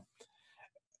 So,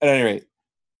 at any rate,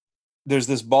 there's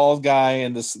this bald guy,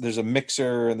 and there's a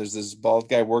mixer, and there's this bald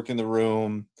guy working the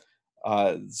room.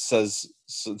 Says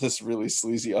so this really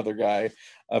sleazy other guy,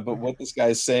 but what this guy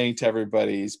is saying to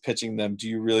everybody, he's pitching them, do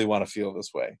you really want to feel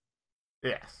this way?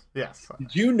 Yes.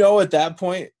 Did you know at that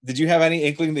point, did you have any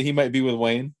inkling that he might be with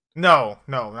Wayne? No,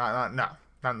 not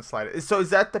in the slightest. So is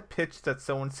that the pitch that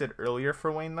someone said earlier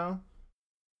for Wayne, though?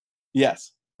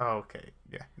 Yes. Oh, okay.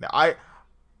 Yeah. No, I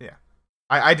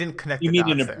didn't connect. You mean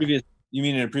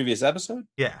in a previous episode?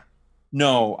 Yeah.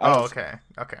 No. Okay.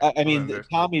 I mean,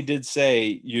 Tommy did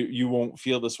say you won't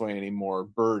feel this way anymore,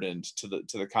 burdened to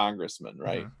the congressman,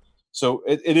 right? Mm-hmm. So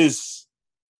it is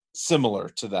similar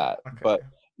to that, okay. But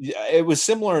it was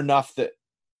similar enough that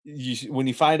when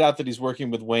you find out that he's working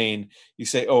with Wayne, you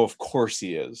say, "Oh, of course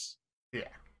he is." Yeah.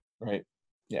 Right.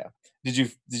 Yeah. Did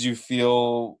you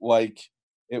feel like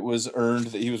it was earned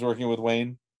that he was working with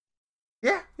Wayne?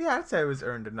 Yeah. I'd say it was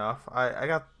earned enough. I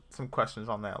got some questions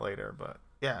on that later, but.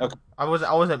 Yeah, okay. I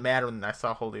wasn't mad when I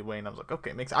saw Holy Wayne. I was like,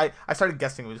 okay, I started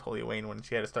guessing it was Holy Wayne when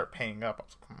she had to start paying up. I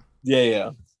was like, Yeah.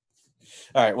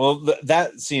 All right, well,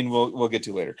 that scene we'll get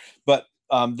to later. But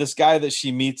this guy that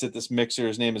she meets at this mixer,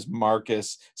 his name is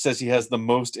Marcus, says he has the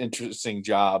most interesting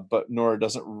job, but Nora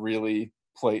doesn't really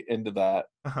play into that.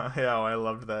 Yeah, I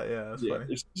loved that. Yeah, that's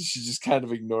funny. She just kind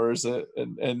of ignores it,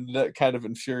 and that kind of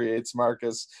infuriates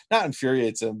Marcus. Not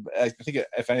infuriates him. I think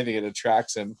if anything, it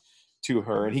attracts him to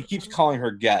her, and he keeps calling her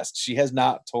guest. She has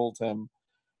not told him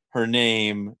her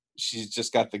name. She's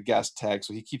just got the guest tag,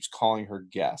 so he keeps calling her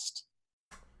guest.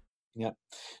 Yeah.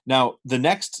 Now, the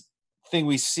next thing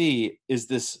we see is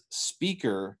this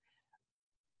speaker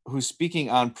who's speaking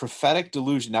on prophetic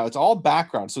delusion. Now, it's all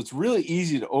background, so it's really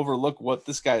easy to overlook what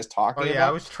this guy is talking about.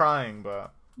 I was trying,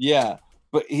 but... Yeah,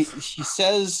 but he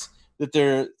says that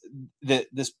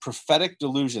this prophetic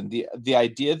delusion, the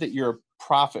idea that you're a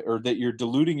prophet, or that you're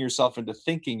deluding yourself into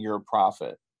thinking you're a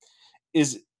prophet,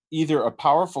 is either a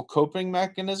powerful coping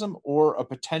mechanism or a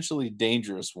potentially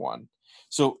dangerous one.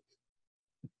 So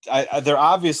they're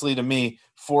obviously to me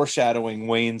foreshadowing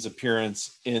Wayne's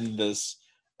appearance in this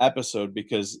episode,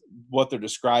 because what they're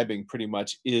describing pretty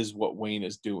much is what Wayne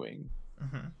is doing.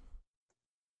 Mm-hmm.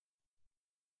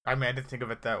 I mean, I didn't think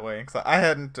of it that way because I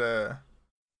hadn't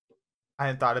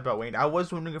thought about Wayne. I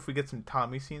was wondering if we get some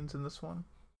Tommy scenes in this one,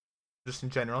 just in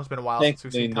general. It's been a while since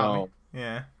we've Thankfully, seen Tommy. no.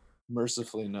 Yeah.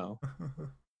 Mercifully, no.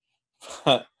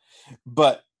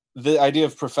 But the idea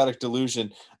of prophetic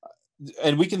delusion,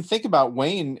 and we can think about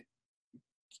Wayne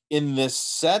in this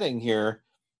setting here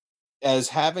as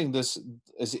having this.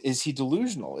 Is he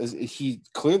delusional? Is he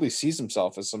clearly sees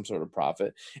himself as some sort of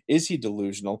prophet? Is he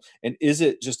delusional? And is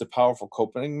it just a powerful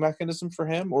coping mechanism for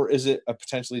him, or is it a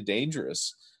potentially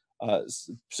dangerous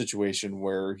situation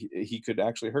where he could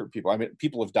actually hurt people? I mean,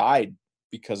 people have died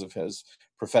because of his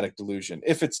prophetic delusion,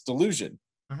 if it's delusion.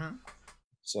 Mm-hmm.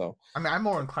 So, I mean, I'm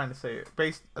more inclined to say,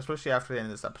 based especially after the end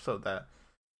of this episode, that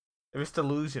if it's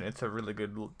delusion, it's a really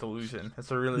good delusion.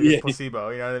 It's a really good placebo.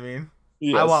 You know what I mean?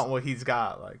 Yes. I want what he's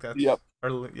got. Like that's yeah,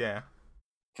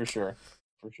 for sure.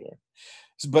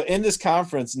 But in this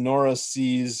conference, Nora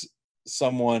sees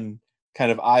someone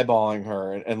kind of eyeballing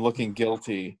her and looking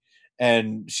guilty,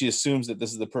 and she assumes that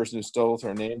this is the person who stole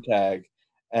her name tag,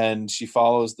 and she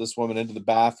follows this woman into the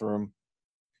bathroom,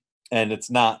 and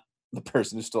it's not the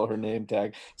person who stole her name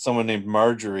tag, someone named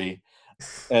Marjorie.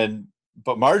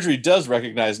 But Marjorie does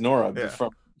recognize Nora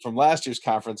from last year's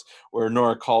conference, where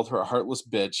Nora called her a heartless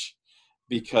bitch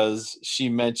because she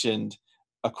mentioned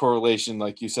a correlation,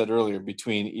 like you said earlier,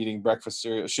 between eating breakfast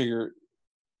cereal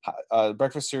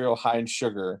high in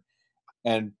sugar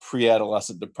and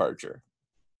pre-adolescent departure.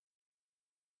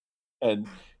 And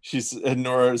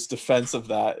Nora's defense of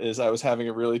that is, I was having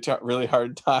a really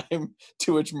hard time,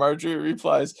 to which Marjorie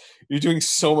replies, "You're doing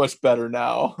so much better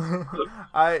now."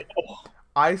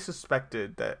 I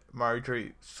suspected that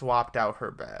Marjorie swapped out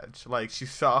her badge. Like she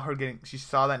saw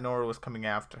that Nora was coming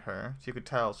after her. She could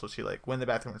tell, so she like went in the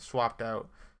bathroom and swapped out,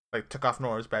 like took off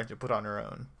Nora's badge and put on her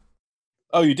own.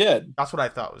 Oh, you did? That's what I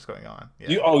thought was going on.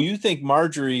 Yeah. You think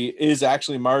Marjorie is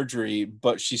actually Marjorie,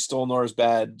 but she stole Nora's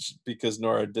badge because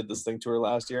Nora did this thing to her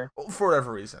last year? For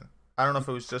whatever reason. I don't know if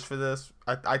it was just for this.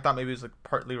 I thought maybe it was like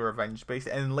partly revenge based,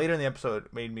 and later in the episode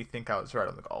it made me think I was right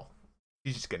on the call.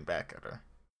 He's just getting back at her.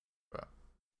 But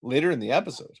later in the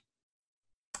episode?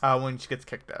 When she gets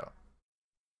kicked out.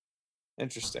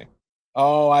 Interesting.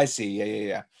 Oh, I see.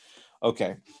 Yeah.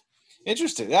 Okay.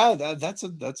 Interesting. Yeah, that's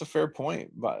a fair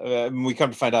point. But we come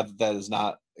to find out that is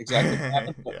not exactly what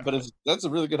happened. Yeah. But that's a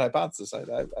really good hypothesis.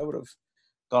 I would have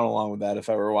gone along with that if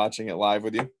I were watching it live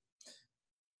with you.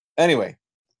 Anyway,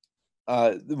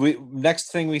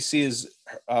 next thing we see is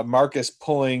Marcus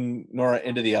pulling Nora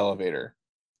into the elevator,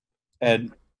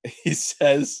 and he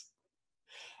says,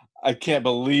 I can't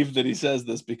believe that he says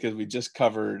this because we just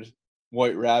covered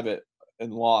White Rabbit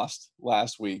and Lost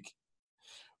last week.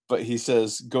 But he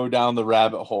says, "Go down the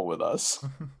rabbit hole with us."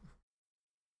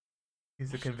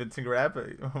 He's a convincing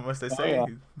rabbit. What must I say?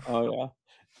 Oh yeah.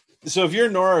 So if you're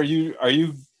Nora, are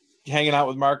you hanging out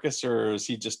with Marcus, or is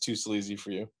he just too sleazy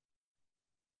for you?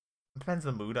 Depends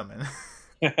on the mood I'm in.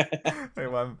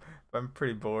 Like, I'm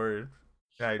pretty bored.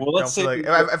 Let's say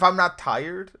if I'm not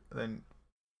tired, then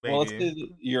maybe. Well, let's say that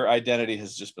your identity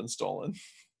has just been stolen.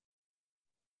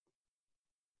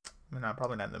 No,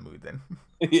 probably not in the mood then.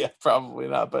 Yeah, probably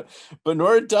not. But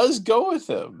Nora does go with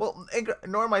him. Well,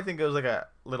 Nora might think it was like a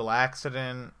little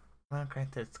accident. Well,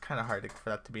 granted, it's kind of hard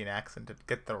for that to be an accident, to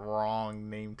get the wrong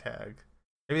name tag.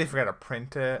 Maybe they forgot to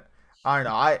print it. I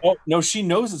don't know. No, she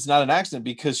knows it's not an accident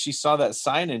because she saw that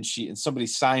sign-in sheet and somebody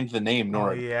signed the name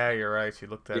Nora. Oh, yeah, you're right. She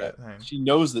looked at it. She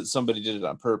knows that somebody did it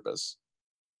on purpose.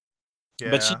 Yeah.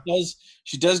 But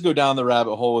she does go down the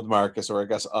rabbit hole with Marcus, or I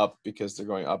guess up, because they're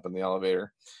going up in the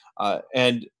elevator.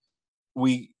 And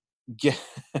we get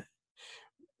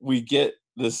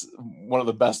this one of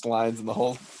the best lines in the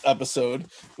whole episode,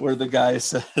 where the guy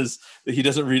says that he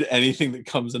doesn't read anything that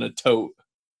comes in a tote.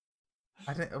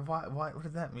 I didn't. What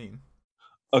did that mean?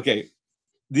 Okay,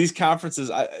 these conferences,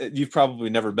 you've probably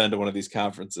never been to one of these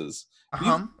conferences.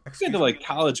 You've been to like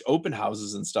college open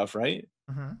houses and stuff, right?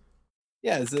 Mm-hmm.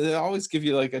 Yeah, they always give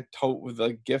you like a tote with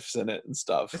like gifts in it and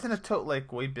stuff. Isn't a tote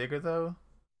like way bigger though?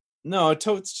 No, a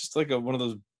tote's just like one of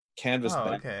those canvas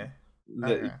bags. Okay.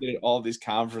 That you get at all these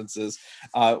conferences.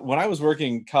 When I was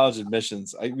working college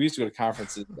admissions, we used to go to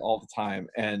conferences all the time,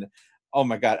 and oh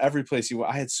my god, every place you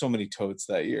went, I had so many totes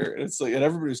that year. It's like, and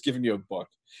everybody was giving you a book.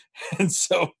 And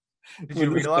so, did you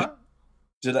read a lot?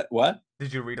 What?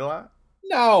 Did you read a lot?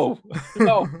 No.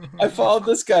 I followed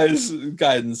this guy's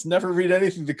guidance. Never read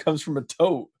anything that comes from a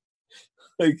tote.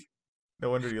 Like, no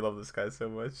wonder you love this guy so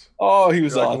much. Oh, he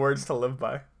was awesome. Words to live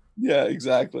by. Yeah,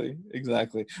 exactly.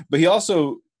 But he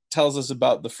also tells us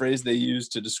about the phrase they use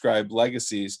to describe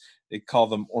legacies. They call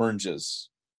them oranges.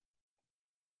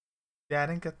 Yeah, I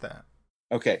didn't get that.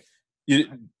 Okay.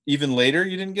 You even later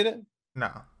you didn't get it?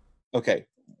 No. Okay.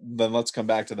 Then let's come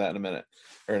back to that in a minute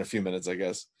or in a few minutes, I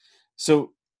guess.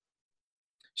 So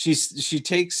she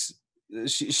takes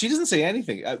she doesn't say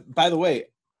anything. By the way,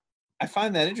 I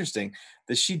find that interesting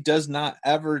that she does not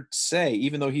ever say,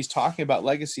 even though he's talking about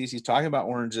legacies, he's talking about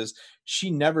oranges,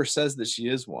 she never says that she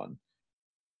is one.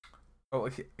 Oh,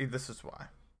 this is why.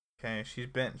 Okay, she's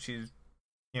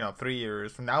 3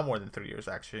 years now, more than 3 years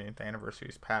actually. The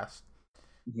anniversary's passed.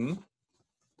 Hmm.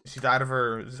 She's out of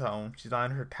her zone. She's out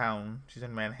of her town. She's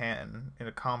in Manhattan in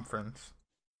a conference,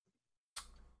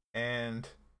 and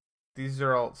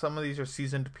some of these are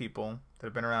seasoned people that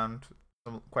have been around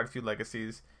quite a few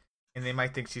legacies, and they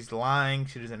might think she's lying.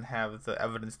 She doesn't have the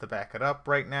evidence to back it up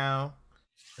right now.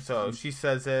 So if she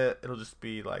says it, it'll just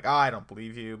be like, I don't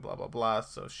believe you, blah blah blah.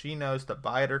 So she knows to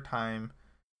bide her time,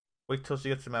 wait till she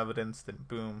gets some evidence, then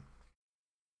boom,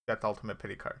 that's the ultimate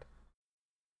pity card.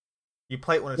 You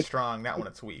play it when it's strong, not when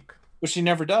it's weak. But she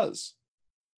never does.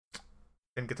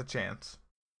 Then get the chance.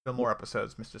 No more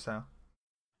episodes, Mr. Sal.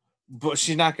 But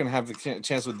she's not going to have the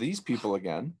chance with these people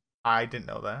again. I didn't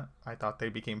know that. I thought they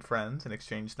became friends and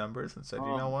exchanged numbers and said,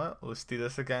 you know what, let's do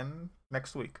this again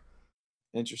next week.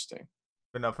 Interesting.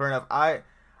 But no, fair enough. I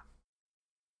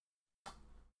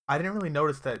didn't really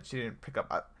notice that she didn't pick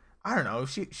up. I don't know.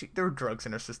 She there were drugs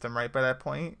in her system right by that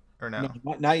point, or no?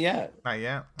 Not yet. Not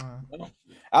yet. No.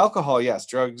 Alcohol, yes.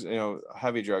 Drugs,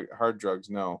 hard drugs,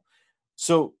 no.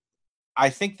 So I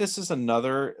think this is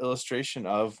another illustration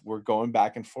of we're going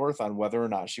back and forth on whether or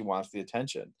not she wants the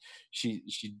attention.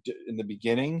 In the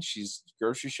beginning, she's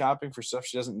grocery shopping for stuff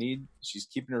she doesn't need. She's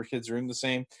keeping her kids' room the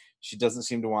same. She doesn't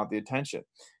seem to want the attention.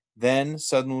 Then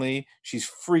suddenly she's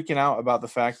freaking out about the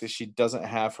fact that she doesn't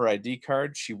have her ID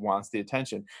card. She wants the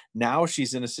attention. Now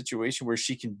she's in a situation where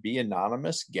she can be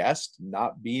anonymous guest,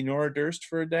 not be Nora Durst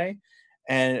for a day,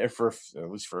 and for at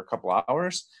least for a couple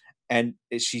hours, and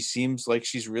she seems like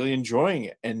she's really enjoying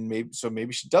it, and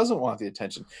maybe she doesn't want the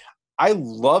attention. I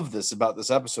love this about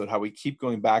this episode, how we keep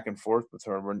going back and forth with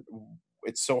her.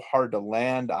 It's so hard to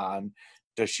land on,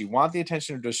 does she want the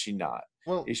attention or does she not?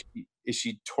 Well, is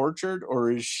she tortured or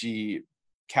is she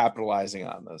capitalizing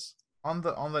on this? On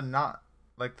the not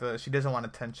like the she doesn't want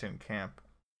attention camp,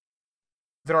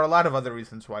 there are a lot of other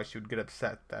reasons why she would get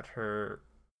upset that her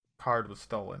card was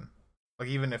stolen. Like,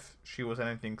 even if she wasn't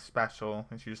anything special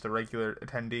and she's just a regular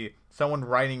attendee, someone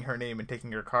writing her name and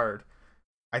taking her card,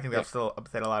 I think that still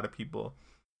upset a lot of people.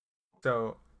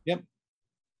 So, yep.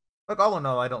 Look, all in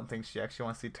all, I don't think she actually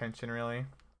wants the attention, really.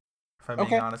 If I'm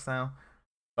being honest now,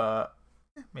 but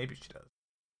maybe she does.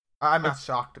 I'm not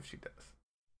shocked if she does.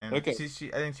 And I think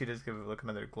she does give it like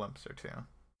another glimpse or two.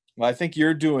 Well, I think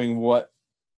you're doing what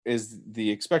is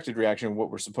the expected reaction, what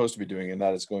we're supposed to be doing, and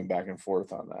that is going back and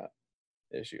forth on that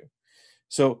issue.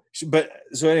 So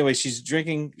anyway, she's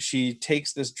drinking. She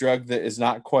takes this drug that is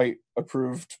not quite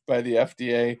approved by the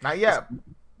FDA. Not yet.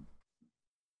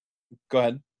 Go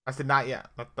ahead. I said not yet.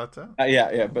 That's it.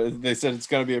 Yeah, but they said it's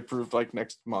going to be approved like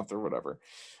next month or whatever.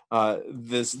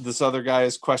 This other guy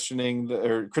is questioning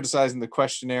or criticizing the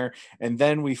questionnaire, and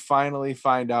then we finally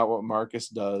find out what Marcus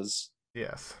does.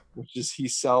 Yes, which is he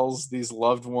sells these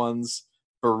loved ones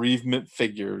bereavement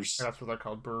figures. That's what they're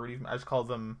called, bereavement. I just call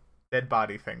them dead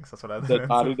body things. That's what I dead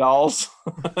body dolls.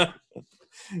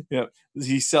 Yeah,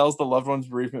 he sells the loved ones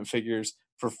bereavement figures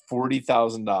for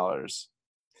 $40,000.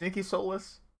 Think he's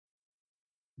soulless?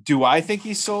 Do I think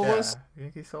he's soulless? Yeah. You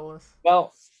think he's soulless?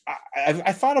 Well,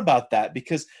 I thought about that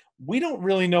because we don't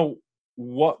really know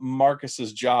what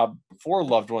Marcus's job for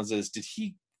loved ones is. Did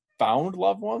he found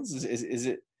loved ones?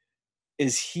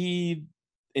 Is he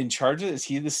in charge of it? Is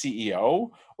he the CEO,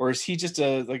 or is he just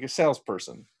a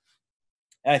salesperson?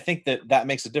 And I think that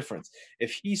makes a difference.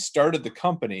 If he started the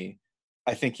company,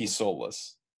 I think he's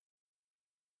soulless.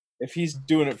 If he's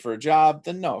doing it for a job,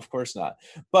 then no, of course not.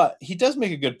 But he does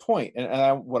make a good point.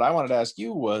 And what I wanted to ask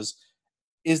you was,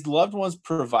 is loved ones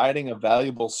providing a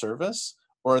valuable service,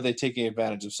 or are they taking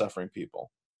advantage of suffering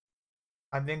people?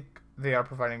 I think they are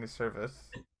providing a service.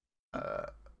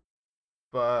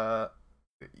 But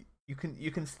you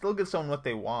can still give someone what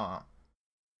they want,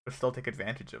 but still take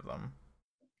advantage of them.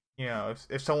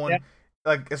 If someone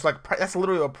it's like that's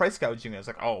literally what price gouging is.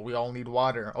 Like, oh, we all need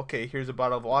water. Okay, here's a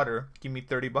bottle of water. Give me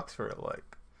 $30 for it.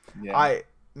 Like, I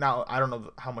don't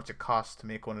know how much it costs to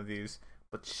make one of these,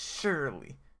 but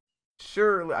surely,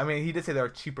 I mean, he did say there are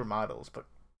cheaper models, but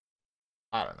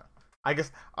I don't know. I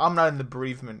guess I'm not in the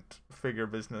bereavement figure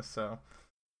business, so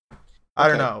I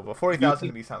don't Okay. know, but 40,000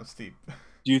 to me sounds steep.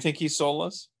 Do you think he's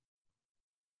soulless?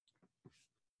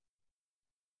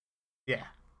 Yeah,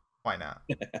 why not?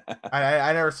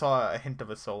 I never saw a hint of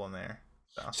a soul in there.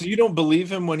 So So you don't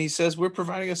believe him when he says we're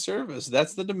providing a service?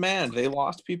 That's the demand. They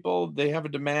lost people. They have a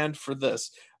demand for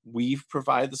this. We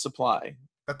provide the supply.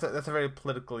 that's a very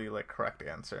politically like correct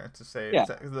answer to say Yeah.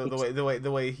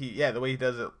 the way he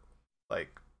does it, like,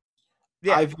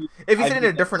 yeah. I view, If he I said it view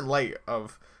in a different light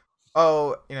of,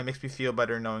 oh, it makes me feel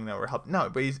better knowing that we're helping. No,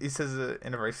 but he says it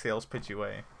in a very sales pitchy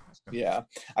way. Yeah,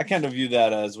 I kind of view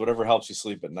that as whatever helps you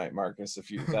sleep at night, Marcus. If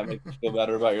that makes you feel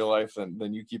better about your life,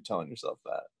 then you keep telling yourself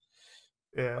that.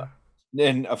 Yeah.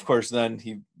 And of course, then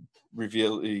he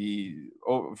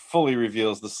fully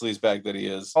reveals the sleazebag that he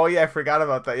is. Oh yeah, I forgot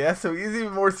about that. Yeah, so he's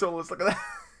even more soulless. Look at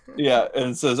Yeah,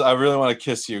 and says, "I really want to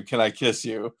kiss you. Can I kiss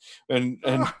you?" And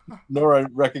that. Nora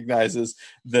recognizes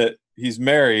that he's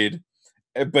married,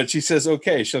 but she says,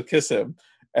 "Okay, she'll kiss him."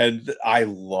 And I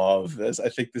love this. I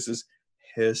think this is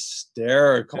It's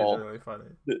hysterical. really funny.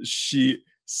 She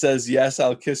says, "Yes,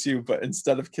 I'll kiss you," but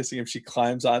instead of kissing him, she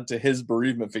climbs onto his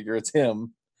bereavement figure. It's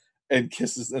him, and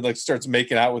kisses and like starts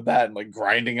making out with that and like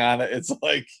grinding on it. It's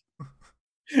like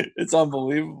it's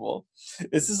unbelievable.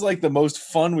 This is like the most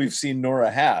fun we've seen Nora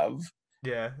have.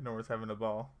 Yeah, Nora's having a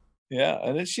ball. Yeah,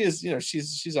 and then she is,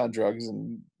 she's on drugs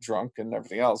and drunk and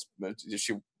everything else. But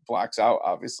she blacks out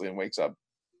obviously and wakes up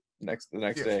the next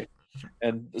Yeah, day.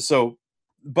 And so,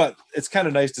 but it's kind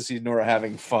of nice to see Nora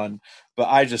having fun. But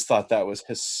I just thought that was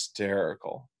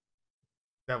hysterical.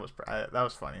 that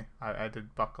was funny. I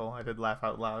did buckle. I did laugh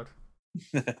out loud.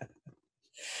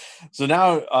 So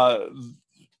now,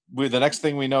 the next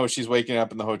thing we know, she's waking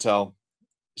up in the hotel.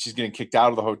 She's getting kicked out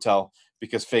of the hotel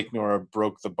because fake Nora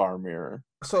broke the bar mirror.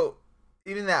 So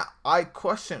even that, I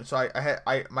questioned. So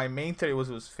I my main theory was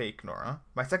it was fake Nora.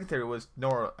 My second theory was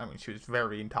Nora. I mean, she was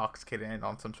very intoxicated and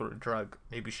on some sort of drug.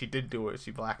 Maybe she did do it.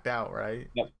 She blacked out, right?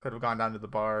 Yep. Could have gone down to the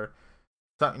bar.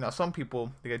 Some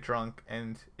people, they get drunk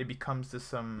and it becomes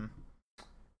this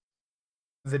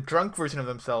the drunk version of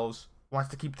themselves wants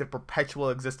to keep their perpetual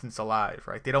existence alive,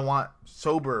 right? They don't want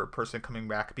sober person coming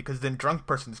back because then drunk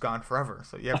person's gone forever.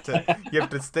 So you have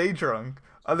to stay drunk.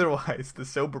 Otherwise, the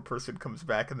sober person comes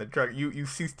back and the drunk you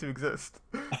cease to exist.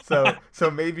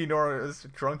 So maybe Nora's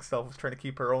drunk self was trying to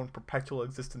keep her own perpetual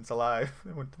existence alive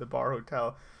and went to the bar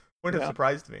hotel. Wouldn't have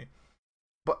surprised me.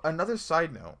 But another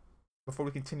side note before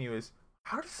we continue is,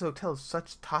 how does the hotel have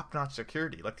such top notch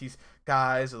security? Like these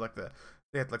guys are like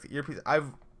they had like the earpiece.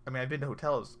 I've been to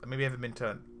hotels. Maybe I haven't been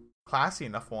to a classy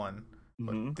enough one,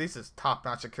 but this is top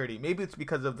notch security. Maybe it's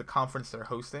because of the conference they're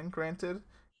hosting, granted,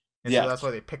 and so that's why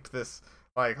they picked this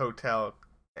like hotel.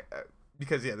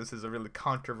 Because this is a really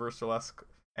controversial esque,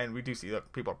 and we do see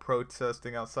people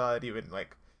protesting outside, even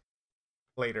like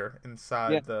later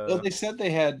inside the. Well, they said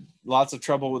they had lots of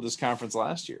trouble with this conference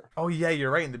last year. Oh yeah,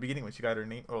 you're right. In the beginning, when she got her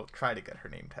name, or tried to get her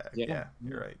name tag. Yeah,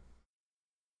 you're right.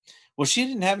 Well, she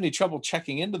didn't have any trouble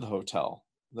checking into the hotel.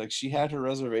 Like she had her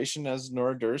reservation as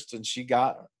Nora Durst, and she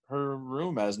got her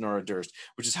room as Nora Durst,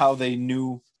 which is how they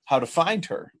knew how to find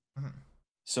her. Mm-hmm.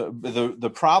 So the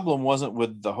problem wasn't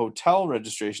with the hotel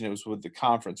registration; it was with the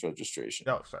conference registration.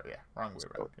 Oh, sorry, yeah, wrong way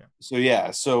around.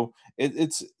 So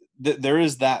there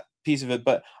is that piece of it,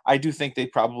 but I do think they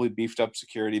probably beefed up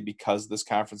security because this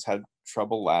conference had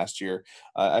trouble last year.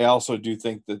 I also do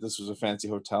think that this was a fancy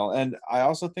hotel, and I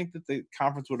also think that the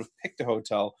conference would have picked a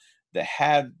hotel that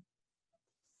had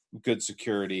good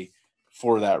security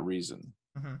for that reason.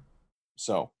 Mm-hmm.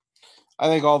 So I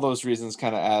think all those reasons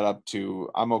kind of add up to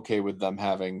I'm okay with them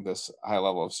having this high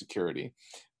level of security.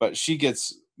 But she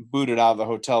gets booted out of the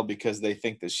hotel because they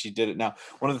think that she did it. Now,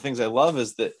 one of the things I love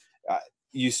is that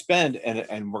you spend,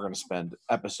 and we're going to spend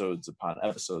episodes upon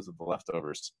episodes of The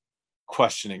Leftovers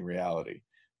questioning reality.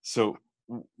 So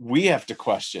we have to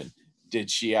question, did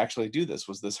she actually do this?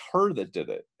 Was this her that did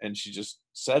it? And she just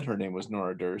said her name was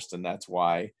Nora Durst, and that's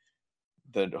why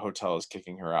the hotel is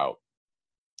kicking her out.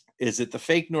 Is it the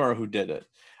fake Nora who did it?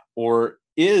 Or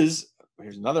here's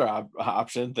another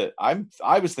option that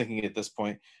I was thinking at this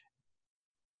point,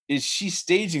 is she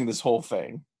staging this whole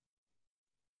thing?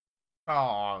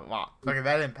 Oh, wow. Okay,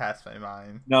 that didn't pass my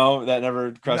mind. No, that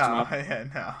never crossed your mind? Yeah,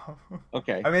 no.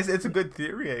 Okay. I mean, it's a good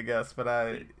theory, I guess, but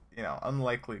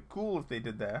unlikely. Cool if they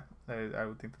did that. I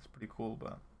would think that's pretty cool,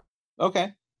 but.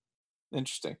 Okay.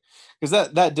 Interesting.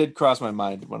 Because that did cross my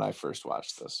mind when I first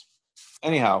watched this.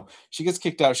 Anyhow, she gets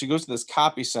kicked out. She goes to this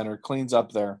copy center, cleans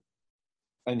up there,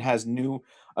 and has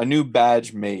a new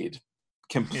badge made.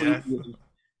 Completely. Yes.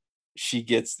 She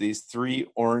gets these 3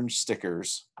 orange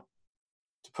stickers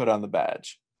to put on the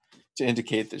badge. to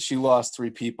indicate that she lost 3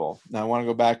 people. Now I want to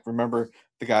go back. Remember,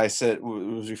 the guy said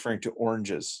was referring to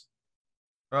oranges.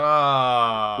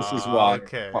 This is why.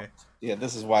 Okay. Yeah,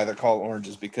 this is why they're called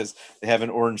oranges, because they have an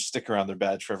orange sticker on their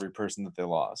badge for every person that they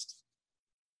lost.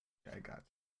 I got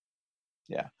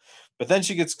Yeah, but then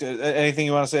she gets anything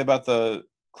you want to say about the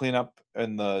cleanup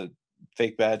and the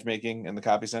fake badge making and the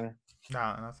copy center?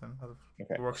 no, nothing.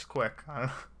 Okay. It works quick. I don't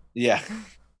know. Yeah,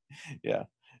 yeah.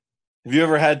 Have you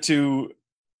ever had to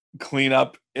clean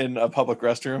up in a public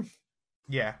restroom?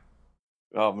 Yeah.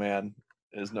 Oh man,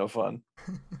 it is no fun.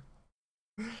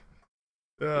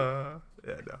 Yeah,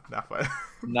 no, not fun.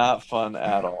 Not fun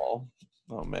at all.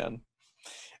 Oh man.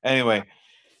 Anyway,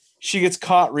 she gets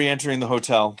caught re-entering the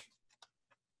hotel,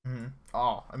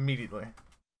 Oh, immediately.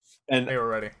 and They were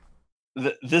ready.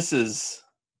 this is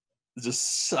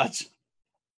just such.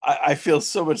 I feel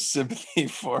so much sympathy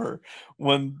for her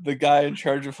when the guy in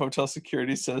charge of hotel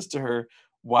security says to her,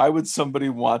 "Why would somebody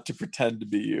want to pretend to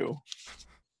be you?"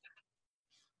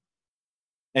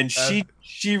 And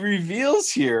she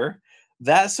reveals here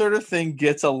that sort of thing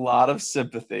gets a lot of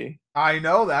sympathy. I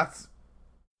know that's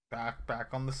back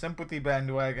on the sympathy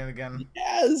bandwagon again.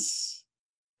 Yes.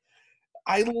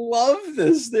 I love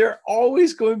this. They're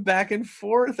always going back and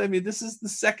forth. I mean, this is the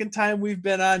second time we've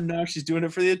been on. No, she's doing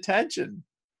it for the attention.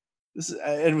 This is,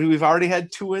 and we've already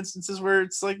had 2 instances where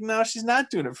it's like, no, she's not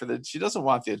doing it for the. She doesn't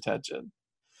want the attention.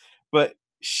 But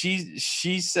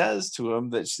she says to him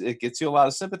that it gets you a lot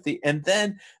of sympathy, and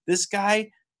then this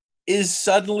guy is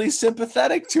suddenly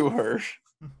sympathetic to her.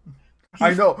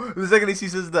 I know. The second he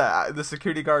sees the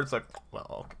security guard's like,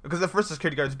 well, okay. Because at first the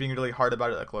security guard's being really hard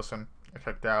about it. Like, listen, I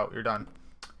checked out. You're done.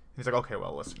 He's like, okay,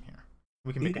 well, listen here.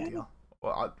 We can make a deal.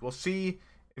 Well, we'll see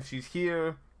if she's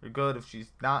here. You're good. If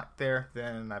she's not there,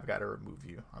 then I've got to remove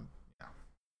you.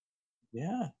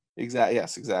 Yeah, exactly.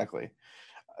 Yes, exactly.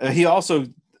 He also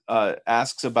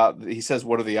asks about. He says,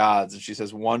 "What are the odds?" And she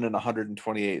says, 1 in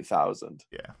 128,000.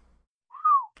 Yeah,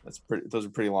 that's pretty. Those are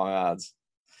pretty long odds.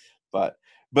 But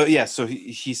yeah. So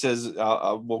he says,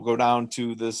 "We'll go down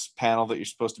to this panel that you're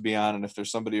supposed to be on, and if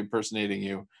there's somebody impersonating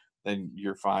you, then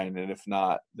you're fine, and if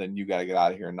not, then you got to get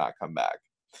out of here and not come back."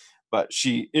 But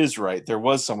she is right. There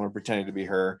was someone pretending to be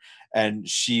her, and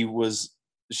she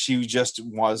just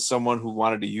was someone who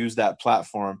wanted to use that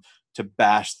platform to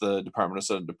bash the Department of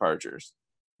Sudden Departures.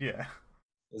 Yeah.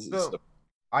 So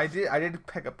I did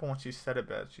pick up on what she said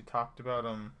about. She talked about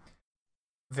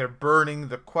they're burning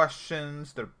the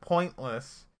questions, they're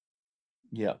pointless.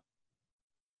 Yeah.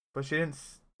 But she didn't.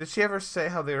 Did she ever say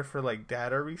how they were for like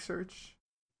data research?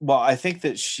 Well, I think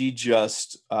that she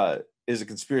just is a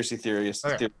conspiracy theorist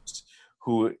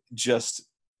who just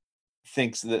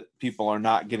thinks that people are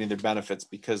not getting their benefits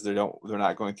because they're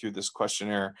not going through this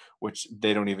questionnaire, which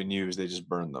they don't even use. They just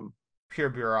burn them. Pure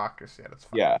bureaucracy. That's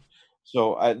fine. Yeah.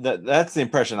 So that's the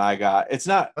impression I got. It's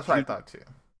not. That's what I thought too.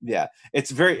 Yeah,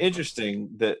 it's very interesting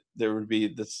that there would be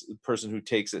this person who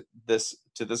takes it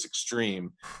to this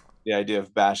extreme, the idea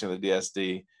of bashing the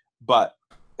DSD, but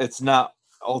it's not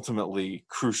ultimately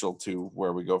crucial to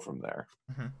where we go from there.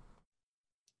 Mm-hmm.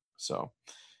 So,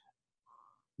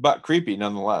 but creepy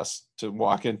nonetheless to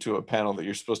walk into a panel that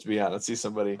you're supposed to be on and see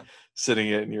somebody sitting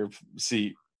in your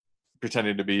seat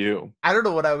pretending to be you. I don't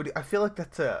know what I would do. I feel like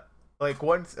that's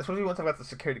especially once I got the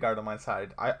security guard on my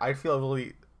side, I feel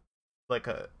really like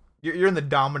you're in the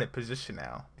dominant position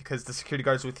now because the security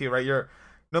guard's with you, right? You're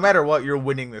no matter what, you're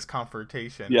winning this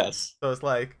confrontation. Yes. So it's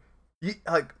like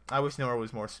I wish Nora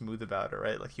was more smooth about it,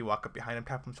 right? Like you walk up behind him,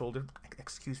 tap him shoulder.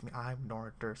 Excuse me, I'm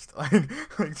Nora Durst. Like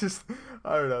just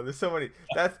I don't know. There's so many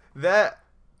that.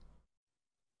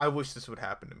 I wish this would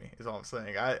happen to me. Is all I'm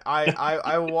saying.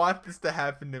 I want this to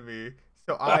happen to me,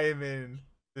 so I am in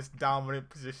this dominant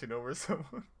position over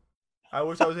someone. I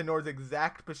wish I was in Nora's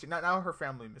exact position. Not now her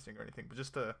family missing or anything, but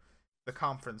just the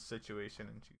conference situation.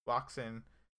 And she walks in.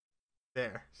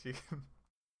 There, she.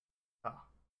 Oh,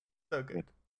 so good,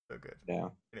 so good. Yeah.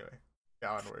 Anyway,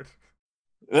 onward.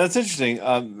 That's interesting.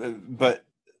 But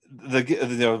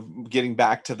getting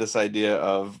back to this idea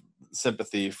of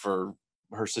sympathy for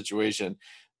her situation,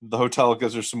 the hotel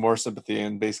gives her some more sympathy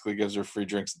and basically gives her free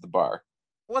drinks at the bar.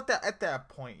 Well, at that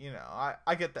point,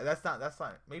 I get that. That's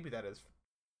not. Maybe that is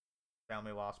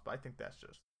family loss, but I think that's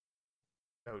just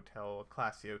a hotel, a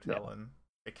classy hotel, and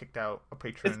they kicked out a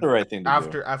patron. It's the right thing to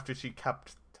do. After she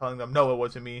kept telling them, "No, it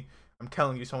wasn't me. I'm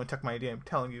telling you, someone took my ID. I'm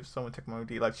telling you, someone took my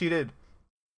ID." Like she did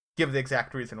give the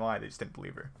exact reason why they just didn't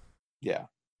believe her. Yeah,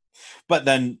 but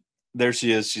then there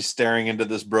she is. She's staring into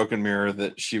this broken mirror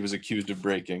that she was accused of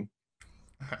breaking,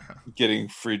 getting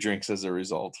free drinks as a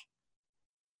result.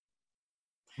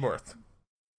 Worth.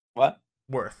 What?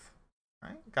 Worth.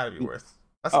 Right? Gotta be worth.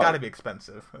 That's got to be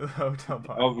expensive. The hotel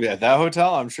bar. Oh yeah, that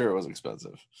hotel, I'm sure it was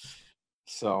expensive.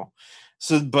 So,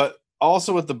 but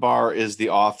also at the bar is the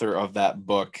author of that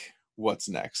book, What's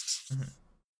Next? Mhm.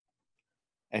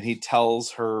 And he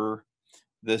tells her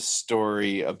this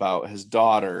story about his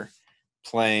daughter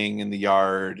playing in the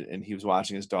yard, and he was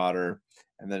watching his daughter,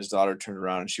 and then his daughter turned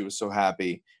around and she was so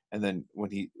happy. And then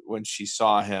when she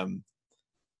saw him,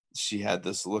 she had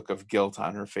this look of guilt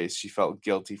on her face. She felt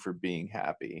guilty for being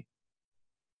happy.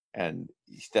 And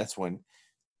that's when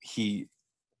he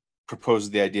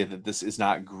proposed the idea that this is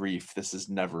not grief, this is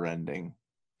never ending.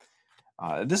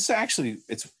 This actually,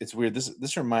 it's weird.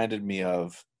 This reminded me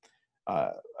of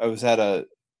I was at a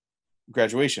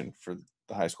graduation for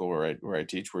the high school where I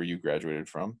teach, where you graduated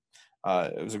from.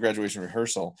 It was a graduation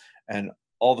rehearsal, and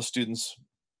all the students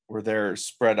were there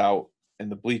spread out in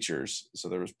the bleachers, so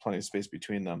there was plenty of space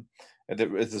between them. And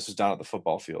this was down at the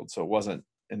football field, so it wasn't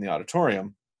in the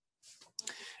auditorium.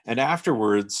 And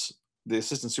afterwards, the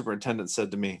assistant superintendent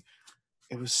said to me,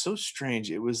 "It was so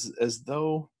strange. It was as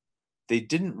though they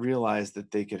didn't realize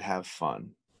that they could have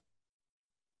fun.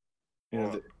 You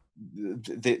know,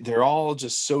 they're all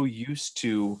just so used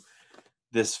to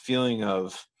this feeling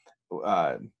of,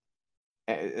 I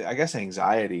guess,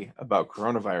 anxiety about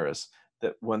coronavirus,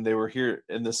 that when they were here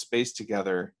in this space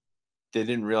together, they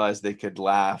didn't realize they could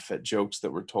laugh at jokes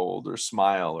that were told or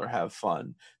smile or have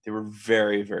fun. They were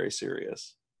very, very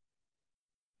serious."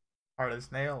 Hard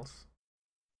as nails.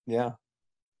 Yeah.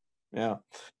 Yeah.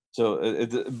 So,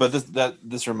 but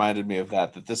this reminded me of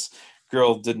that this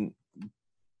girl didn't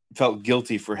felt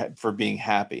guilty for being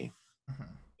happy.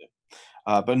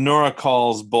 Mhm. But Nora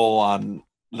calls bull on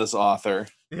this author.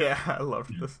 Yeah, I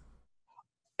loved this.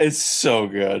 It's so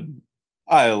good.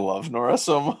 I love Nora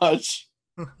so much.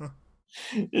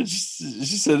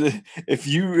 She said, if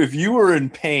you were in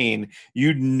pain,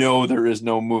 you'd know there is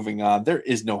no moving on. There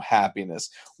is no happiness.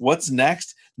 What's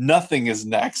next? Nothing is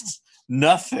next.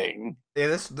 Nothing. Yeah,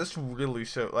 this really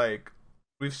shows, like,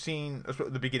 we've seen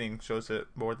the beginning shows it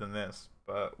more than this,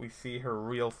 but we see her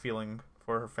real feeling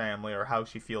for her family, or how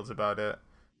she feels about it,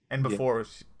 and before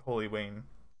Holy Wayne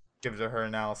gives her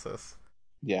analysis.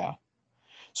 Yeah.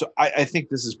 So I think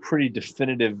this is pretty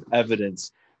definitive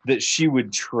evidence that she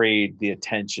would trade the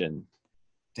attention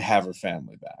to have her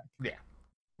family back. Yeah,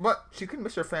 but she could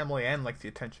miss her family and like the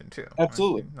attention too.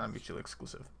 Absolutely, not mutually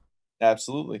exclusive.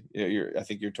 Absolutely, I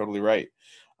think you're totally right.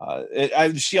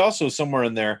 She also, somewhere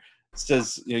in there,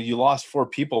 says, you lost 4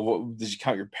 people. What did you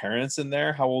count your parents in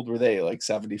there? How old were they? Like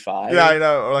 75? Yeah, I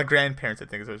know, or like grandparents, I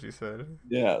think is what she said.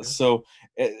 Yeah. So,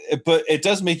 but it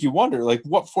does make you wonder, like,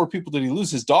 what 4 people did he lose?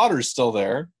 His daughter's still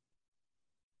there,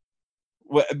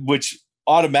 which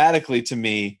automatically to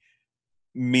me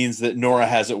means that Nora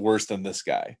has it worse than this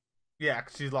guy. Yeah,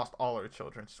 because she's lost all her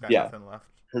children. She's got nothing left.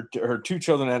 Her 2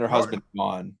 children and her husband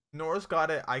gone. Nora's got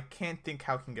it. I can't think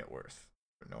how it can get worse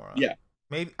for Nora. Yeah.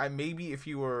 Maybe if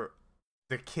you were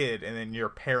the kid and then your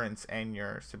parents and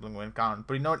your sibling went gone.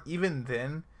 But you know what? Even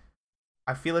then,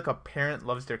 I feel like a parent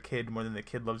loves their kid more than the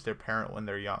kid loves their parent when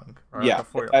they're young. Yeah,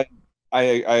 I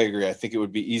agree. I think it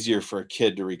would be easier for a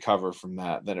kid to recover from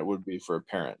that than it would be for a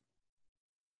parent.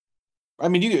 I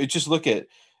mean, you just look at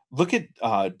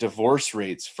divorce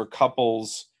rates for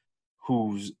couples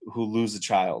who lose a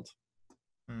child.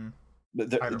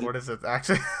 What is it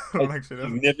actually?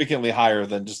 Significantly higher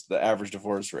than just the average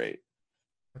divorce rate.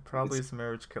 It probably is a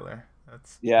marriage killer.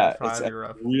 That's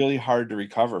it's really hard to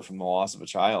recover from the loss of a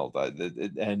child,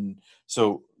 and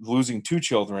so losing 2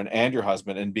 children and your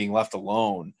husband and being left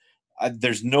alone,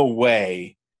 there's no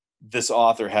way this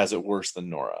author has it worse than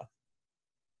Nora.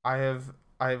 I've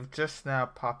just now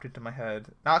popped into my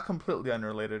head, not completely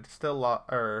unrelated, still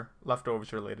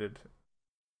leftovers related.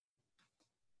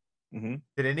 Mm-hmm.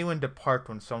 Did anyone depart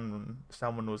when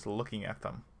someone was looking at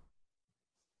them?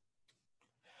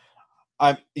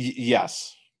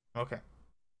 Yes. Okay.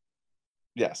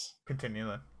 Yes. Continue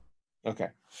then. Okay.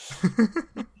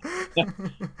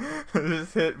 It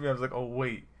just hit me. I was like, oh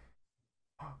wait,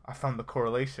 I found the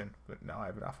correlation, but no, I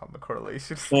have not found the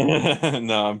correlation.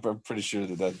 No, I'm pretty sure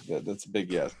that's a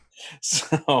big yes.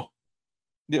 So,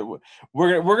 yeah,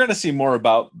 we're gonna see more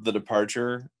about the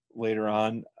departure later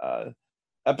on.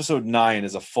 Episode 9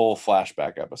 is a full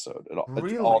flashback episode.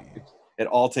 It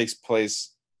all takes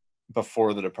place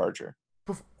before the departure.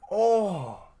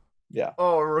 Yeah.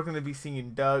 Oh, we're gonna be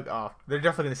seeing Doug. Oh, they're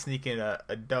definitely gonna sneak in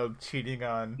a Doug cheating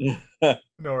on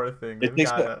Nora thing.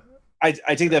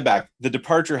 I take that back. The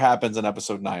departure happens in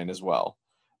episode 9 as well,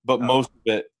 but most of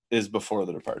it is before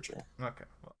the departure. Okay.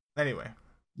 Well, anyway.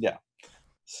 Yeah.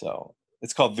 So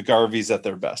It's called The Garveys at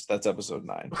Their Best. That's episode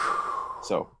 9.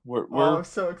 So Oh, I'm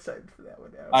so excited for that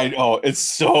one now. I know it's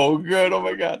so good. Oh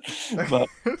my god! But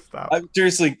Stop.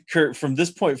 seriously, Kurt, from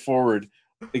this point forward,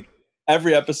 like,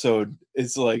 every episode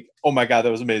is like, oh my god,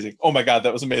 that was amazing. Oh my god,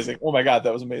 that was amazing. Oh my god,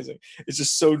 that was amazing. It's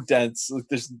just so dense. Like,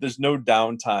 there's no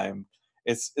downtime.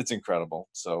 It's incredible.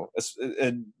 So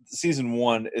in season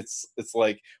 1, it's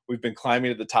like we've been climbing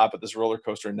at the top of this roller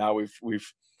coaster, and now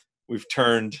we've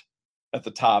turned at the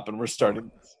top, and we're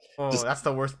starting. Oh, that's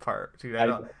the worst part, dude. I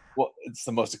don't. Well, it's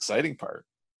the most exciting part.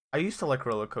 I used to like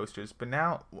roller coasters, but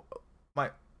now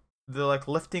the like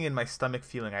lifting in my stomach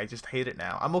feeling, I just hate it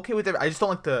now. I'm okay with it. I just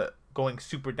don't like the going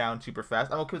super down super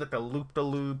fast. I'm okay with like the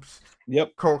loops,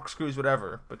 Yep, corkscrews,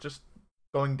 whatever. But just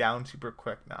going down super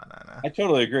quick, nah. I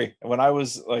totally agree. When I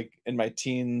was like in my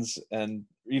teens and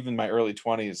even my early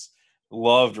 20s,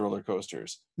 loved roller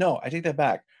coasters. No, I take that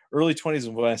back. Early 20s is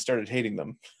when I started hating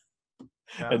them,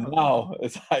 and now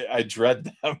I dread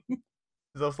them.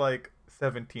 I was like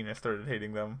 17, I started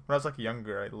hating them. When I was like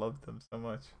younger, I loved them so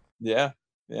much. Yeah.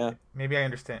 Maybe I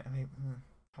understand.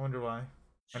 I wonder why.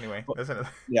 Anyway, that's another.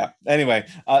 Yeah. Anyway,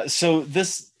 so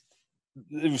this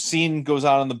scene goes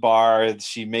on in the bar.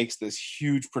 She makes this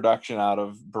huge production out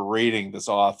of berating this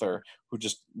author who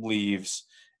just leaves,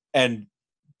 and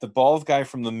the bald guy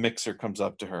from the mixer comes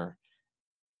up to her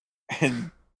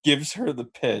and gives her the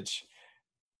pitch.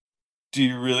 Do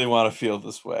you really want to feel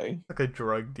this way? Like a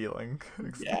drug dealing.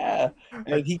 Yeah.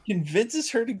 And he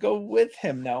convinces her to go with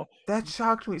him. Now, that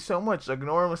shocked me so much. Like,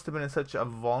 Nora must have been in such a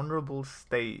vulnerable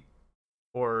state.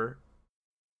 Or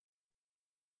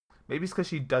maybe it's because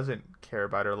she doesn't care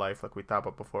about her life like we thought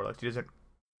about before. Like, she doesn't.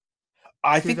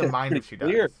 I think that's mind if she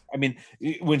clear. does. I mean,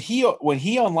 when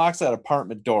he unlocks that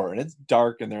apartment door and it's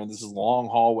dark in there and this is a long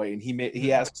hallway and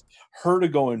he asks her to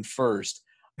go in first,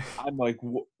 I'm like,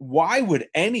 why would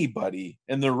anybody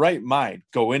in their right mind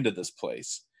go into this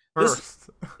place first?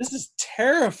 This is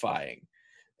terrifying.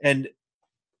 And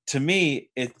to me,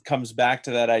 it comes back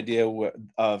to that idea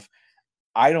of,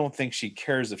 I don't think she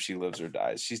cares if she lives or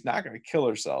dies. She's not going to kill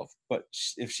herself, but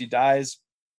if she dies,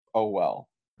 oh well.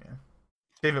 Yeah,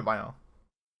 save it by all.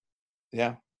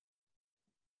 Yeah.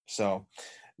 So,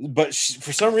 but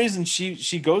for some reason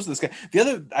she goes to this guy. The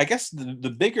other, I guess, the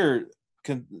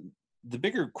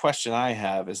bigger question I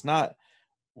have is not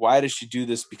why does she do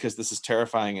this because this is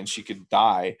terrifying and she could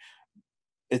die.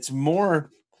 It's more,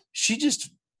 she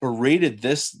just berated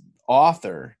this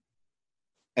author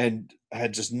and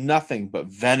had just nothing but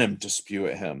venom to spew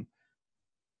at him.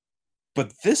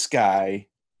 But this guy,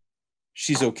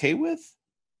 she's okay with.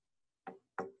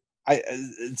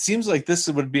 It seems like this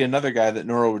would be another guy that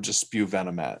Nora would just spew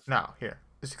venom at. No, here.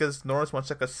 It's because Nora's much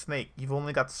like a snake. You've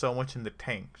only got so much in the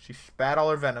tank. She spat all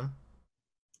her venom.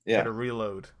 Yeah. Got to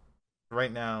reload.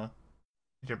 Right now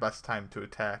is your best time to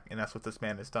attack, and that's what this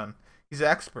man has done. He's an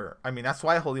expert. I mean, that's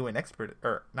why Holy Wayne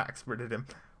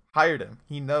hired him.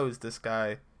 He knows this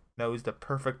guy knows the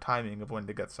perfect timing of when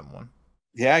to get someone.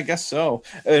 Yeah, I guess so.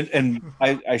 And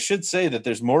I should say that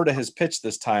there's more to his pitch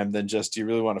this time than just, do you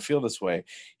really want to feel this way?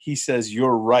 He says,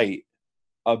 you're right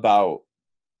about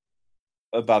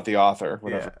the author,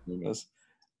 whatever his name is.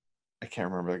 I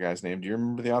can't remember the guy's name. Do you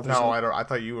remember the author? No, I don't. I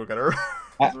thought you were gonna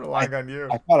relying on you.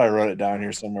 I thought I wrote it down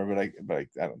here somewhere, but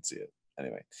I don't see it.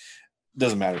 Anyway,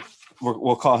 doesn't matter.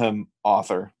 We'll call him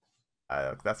author.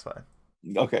 That's fine.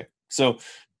 Okay, so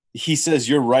he says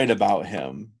you're right about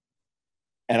him,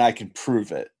 and I can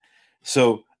prove it.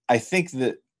 So I think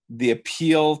that the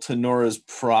appeal to Nora's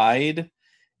pride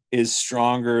is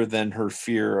stronger than her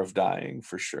fear of dying,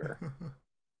 for sure.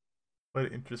 What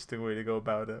an interesting way to go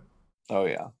about it. Oh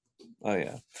yeah.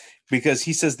 Because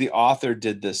he says the author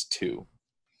did this too.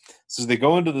 So they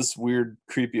go into this weird,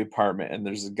 creepy apartment, and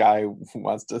there's a guy who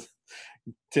wants to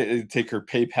take her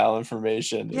PayPal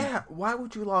information. Yeah, why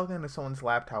would you log into someone's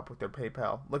laptop with their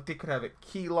PayPal? Look, they could have it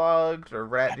keylogged or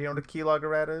rat. Do you know what a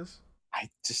keylogger rat is? I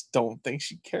just don't think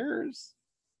she cares.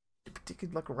 But they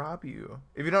could like rob you.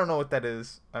 If you don't know what that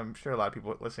is, I'm sure a lot of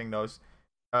people listening knows.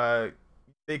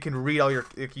 They can read all your.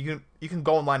 You can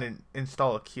go online and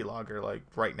install a keylogger like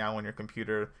right now on your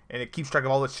computer, and it keeps track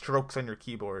of all the strokes on your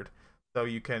keyboard. So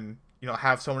you can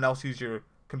have someone else use your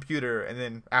computer, and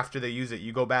then after they use it,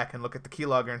 you go back and look at the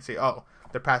keylogger and say, oh,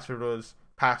 their password was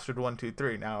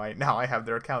password123. Now I have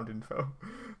their account info.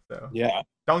 So yeah,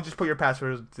 don't just put your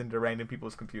passwords into random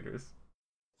people's computers.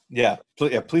 Yeah,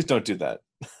 please don't do that.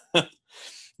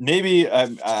 Maybe I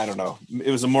don't know.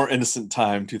 It was a more innocent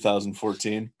time,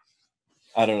 2014.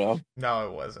 I don't know. No,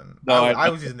 it wasn't. No, I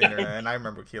was using the internet, and I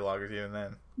remember keyloggers even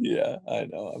then. Yeah, I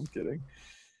know. I'm kidding.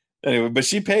 Anyway, but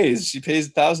she pays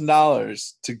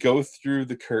 $1,000 to go through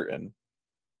the curtain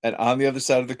And on the other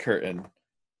side of the curtain,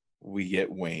 we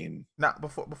get Wayne. Now,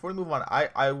 before we move on,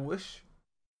 I wish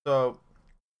so.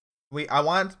 I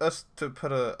want us to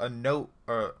put a note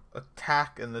or a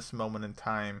tack in this moment in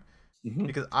time Mm-hmm.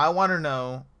 because I want to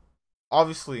know.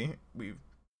 Obviously, we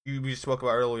spoke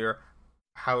about earlier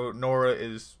how Nora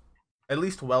is at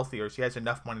least wealthy, or she has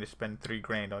enough money to spend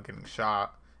 $3,000 on getting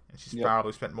shot, and she's Yep.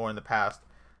 probably spent more in the past.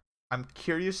 I'm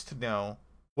curious to know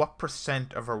what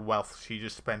percent of her wealth she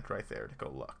just spent right there to go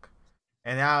look.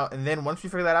 And then once we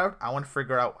figure that out, I want to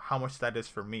figure out how much that is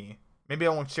for me. Maybe I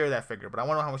won't share that figure, but I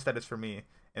want to know how much that is for me,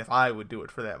 and if I would do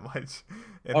it for that much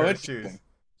in Oh, her interesting. shoes.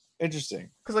 Interesting.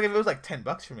 Because like if it was like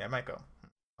 $10 for me, I might go.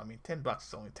 I mean, $10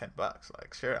 is only $10.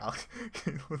 Like, sure, I'll.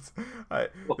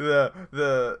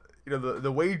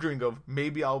 The wagering of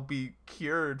maybe I'll be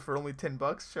cured for only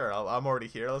 $10. Sure, I'm already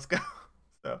here. Let's go.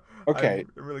 So Okay.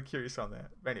 I'm really curious on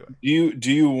that. But anyway,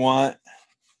 Do you want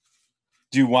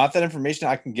that information?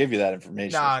 I can give you that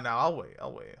information. no, I'll wait.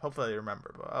 Hopefully I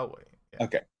remember, but I'll wait. Yeah.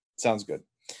 Okay. Sounds good.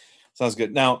 Sounds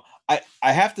good. Now, I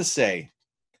have to say,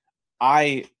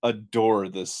 I adore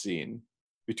this scene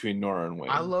between Nora and Wayne.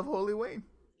 I love Holy Wayne.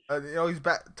 He's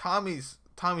back. Tommy's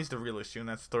the real issue in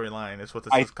that storyline. Is what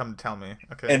this has come to tell me.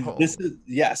 Okay. And this is,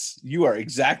 yes, you are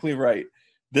exactly right.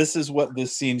 This is what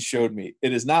this scene showed me.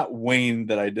 It is not Wayne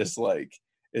that I dislike.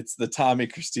 It's the Tommy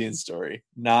Christine story,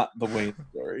 not the Wayne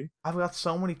story. I've got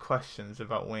so many questions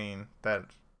about Wayne that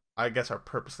I guess are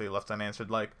purposely left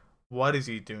unanswered. Like, what is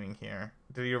he doing here?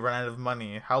 Did he run out of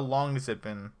money? How long has it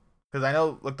been? Because I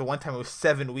know, like, the one time it was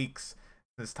 7 weeks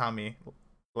since Tommy,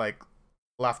 like,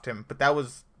 left him. But that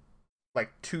was,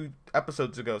 like, 2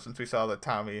 episodes ago since we saw that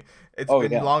Tommy. It's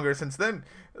been longer since then.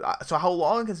 So how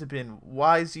long has it been?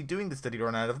 Why is he doing this? Did he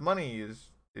run out of money?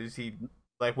 Is he,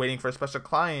 like, waiting for a special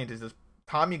client? Is this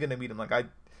Tommy gonna meet him? Like, I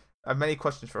have many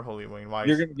questions for Holy Wayne. Why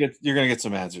you're gonna get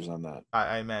some answers on that.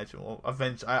 I imagine. Well,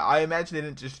 eventually, I imagine they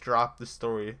didn't just drop the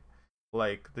story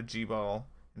like the G-Ball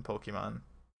in Pokemon.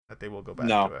 That they will go back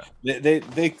to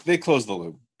it. They close the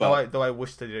loop. But though I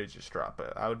wish they did just drop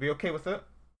it. I would be okay with it.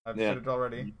 I've said it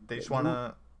already. They just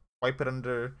wanna wipe it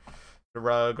under the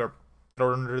rug or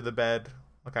throw it under the bed,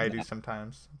 like I do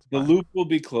sometimes. The loop will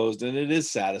be closed, and it is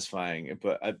satisfying.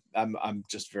 But I'm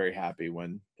just very happy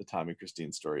when the Tommy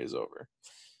Christine story is over.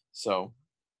 So,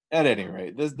 at any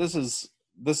rate,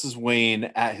 this is Wayne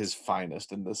at his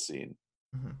finest in this scene.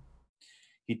 Mm-hmm.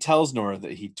 He tells Nora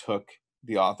that he took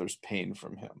the author's pain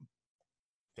from him.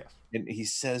 Yes. And he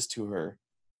says to her,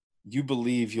 "You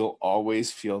believe you'll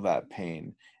always feel that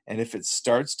pain, and if it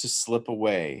starts to slip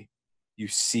away, you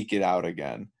seek it out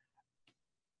again."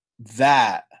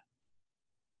 That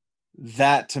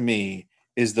to me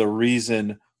is the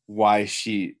reason why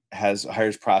she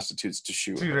hires prostitutes to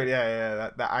shoot her.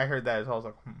 Yeah. That I heard that as well. I was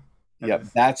like, Yep,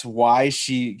 that's why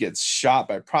she gets shot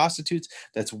by prostitutes.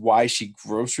 That's why she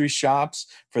grocery shops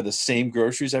for the same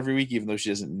groceries every week, even though she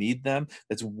doesn't need them.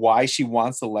 That's why she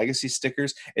wants the legacy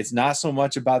stickers. It's not so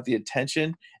much about the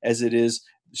attention as it is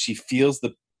she feels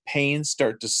the pain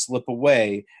start to slip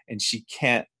away and she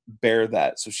can't bear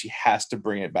that. So she has to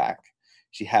bring it back.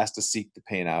 She has to seek the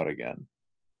pain out again.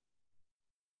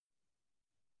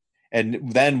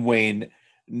 And then Wayne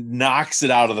knocks it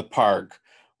out of the park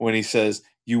when he says,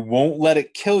 "You won't let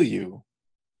it kill you,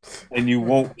 and you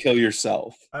won't kill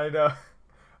yourself." I know.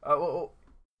 Well,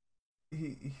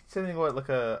 he said something like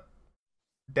a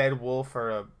dead wolf or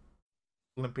a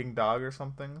limping dog or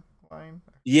something line.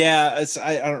 Yeah, it's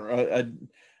I don't know.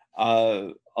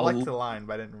 I liked the line,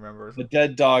 but I didn't remember. A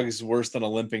dead dog is worse than a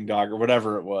limping dog, or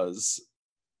whatever it was.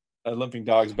 A limping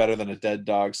dog is better than a dead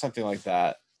dog, something like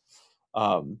that.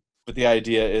 But the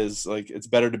idea is like it's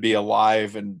better to be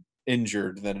alive and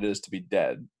injured than it is to be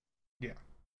dead. Yeah,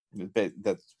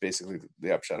 that's basically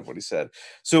the upshot of what he said.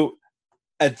 So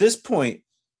at this point,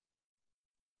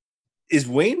 is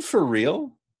Wayne for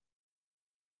real?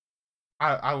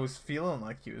 I was feeling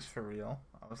like he was for real.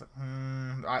 I was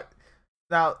like,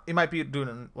 now he might be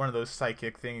doing one of those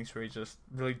psychic things where he just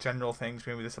really general things.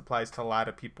 Maybe this applies to a lot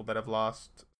of people that have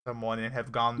lost someone and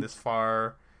have gone this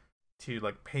far to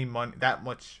like pay money, that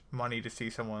much money to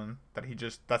see someone that he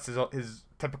just, that's his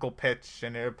typical pitch,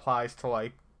 and it applies to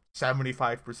like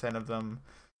 75% of them.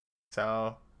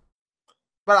 So,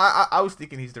 but I was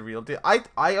thinking he's the real deal. I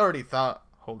already thought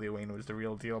Holy Wayne was the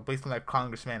real deal based on that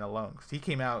congressman alone, because he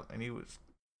came out and he was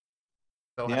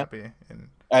so happy,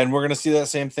 and we're gonna see that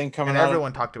same thing coming out. And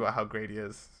everyone talked about how great he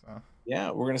is. So. Yeah,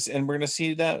 we're gonna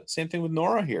see that same thing with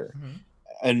Nora here.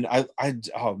 And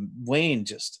Wayne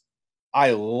just,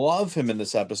 I love him in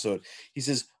this episode. He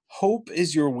says, "Hope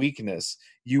is your weakness.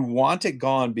 You want it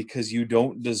gone because you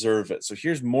don't deserve it." So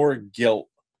here's more guilt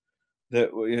that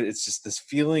it's just this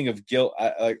feeling of guilt.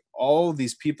 Like all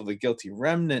these people, the guilty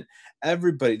remnant,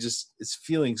 everybody just is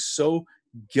feeling so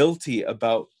guilty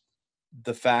about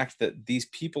the fact that these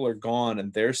people are gone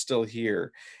and they're still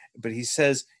here. But he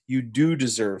says, you do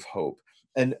deserve hope.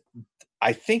 And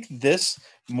I think this,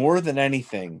 more than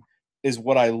anything, is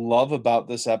what I love about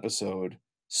this episode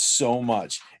so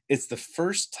much. It's the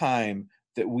first time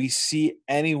that we see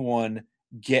anyone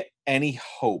get any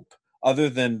hope other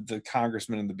than the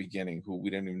congressman in the beginning, who we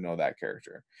didn't even know that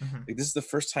character. Mhm. Like, this is the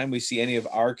first time we see any of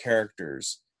our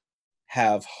characters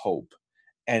have hope.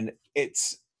 And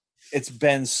it's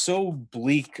been so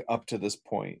bleak up to this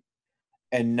point,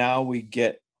 and now we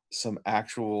get some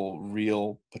actual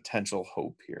real potential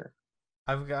hope here.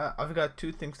 I've got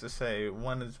two things to say.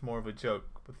 One is more of a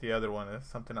joke, but the other one is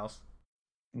something else.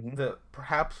 Mhm. The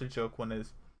perhaps a joke one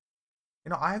is,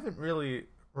 I haven't really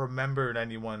remembered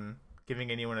anyone giving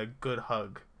anyone a good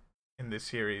hug in this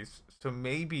series. So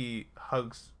maybe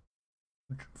hugs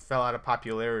fell out of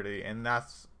popularity, and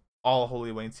that's all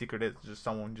Holy Wayne's secret is. Just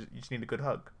someone, you just need a good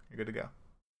hug. You're good to go.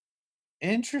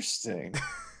 Interesting.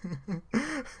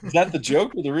 Is that the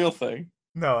joke or the real thing?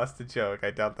 No, that's the joke.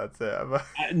 I doubt that's it.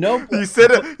 No, You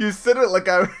said it. You said it like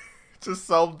I just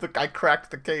solved the. I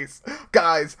cracked the case,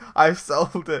 guys. I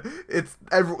solved it. It's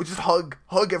just hug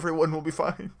everyone. We'll be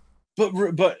fine.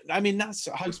 but I mean, not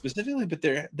hug specifically, but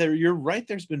there. You're right.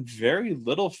 There's been very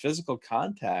little physical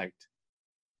contact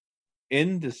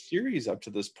in the series up to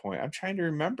this point. I'm trying to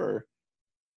remember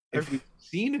if we've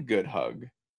seen a good hug.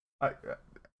 I,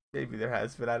 maybe there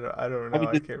has, but I don't know. I mean,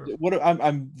 I can't remember. what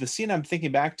I'm the scene I'm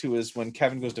thinking back to is when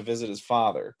Kevin goes to visit his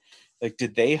father. Like,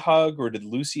 did they hug, or did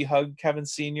Lucy hug Kevin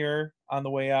Sr. on the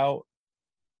way out?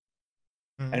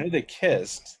 I know they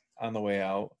kissed on the way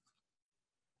out.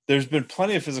 There's been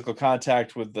plenty of physical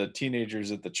contact with the teenagers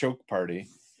at the choke party.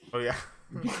 Oh yeah,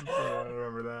 I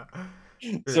remember that.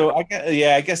 So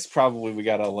I guess probably we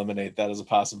got to eliminate that as a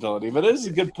possibility, but it is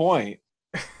a good point.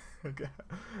 Okay.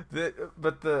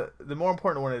 But the more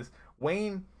important one is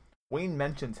Wayne. Wayne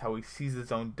mentions how he sees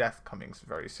his own death coming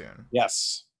very soon.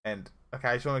 Yes. And okay,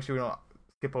 I just want to make sure we don't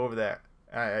skip over that.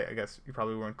 I guess you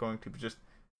probably weren't going to, but just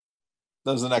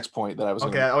that was the next point that I was.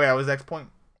 Okay. Gonna... Oh yeah, that was the next point.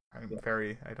 I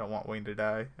don't want Wayne to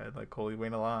die. I like Holy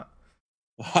Wayne a lot.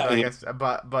 But I guess,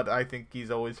 but I think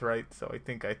he's always right. So I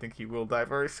think he will die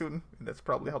very soon, and that's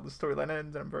probably how the storyline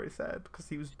ends. And I'm very sad because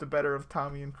he was the better of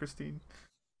Tommy and Christine.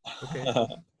 Okay.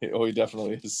 Oh, he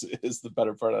definitely is the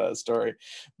better part of that story.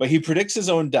 But he predicts his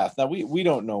own death. Now we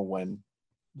don't know when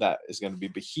that is going to be,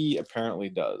 but he apparently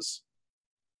does.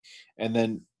 And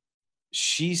then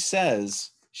she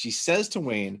says to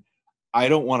Wayne, "I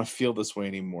don't want to feel this way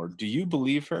anymore." Do you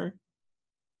believe her?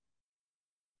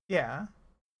 Yeah.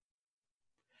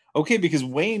 Okay, because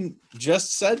Wayne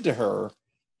just said to her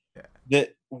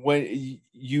that when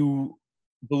you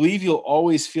believe you'll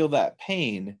always feel that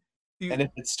pain, and if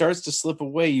it starts to slip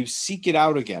away, you seek it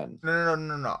out again.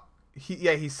 No.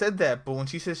 He said that, but when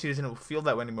she says she doesn't feel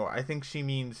that way anymore, I think she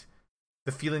means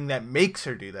the feeling that makes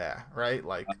her do that, right?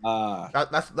 Like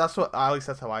that's what, at least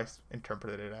that's how I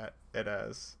interpreted it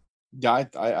as. Yeah,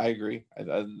 I agree.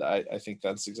 I think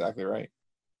that's exactly right.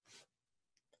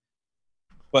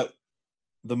 But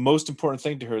the most important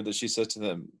thing to her that she says to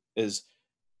them is,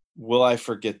 "Will I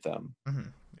forget them?" Mm-hmm.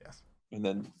 Yes. And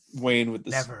then Wayne, with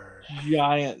this never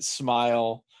giant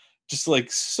smile, just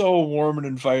like so warm and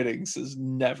inviting, says,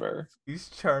 "Never." He's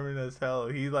charming as hell.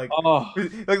 He like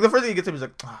the first thing he gets him is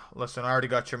like, "Listen, I already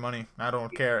got your money. I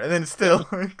don't care." And then still,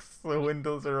 like, the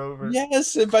windows are over.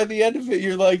 Yes, and by the end of it,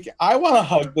 you're like, "I want to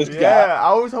hug this guy." Yeah,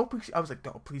 I was hoping. I was like,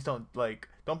 "No, please don't be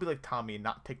like Tommy and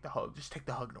not take the hug. Just take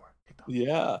the hug, Nora. Take the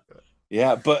hug."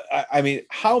 Yeah. But I mean,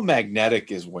 how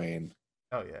magnetic is Wayne?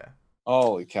 Oh yeah.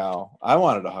 Holy cow! I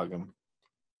wanted to hug him.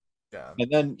 Yeah.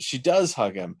 And then she does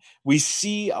hug him. We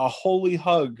see a holy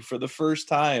hug for the first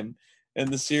time in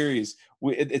the series.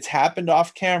 It's happened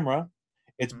off camera.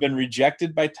 It's been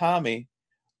rejected by Tommy,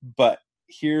 but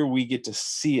here we get to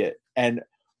see it. And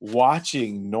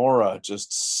watching Nora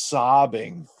just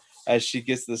sobbing as she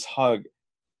gets this hug,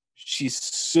 she's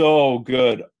so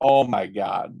good. Oh my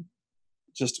God.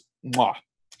 Just mwah,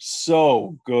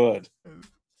 so good.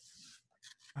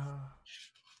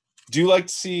 Do you like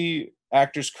to see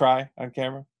actors cry on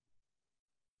camera?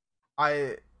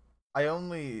 I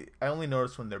only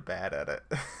notice when they're bad at it.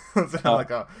 So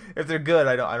like, if they're good,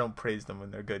 I don't praise them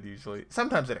when they're good usually.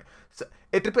 Sometimes it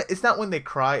depends. It's not when they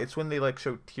cry. It's when they like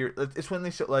show tears. It's when they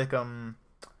show like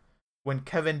when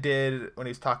Kevin did when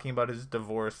he was talking about his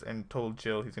divorce and told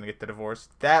Jill he's gonna get the divorce.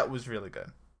 That was really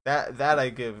good. That I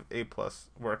give A+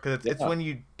 work, because it's when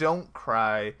you don't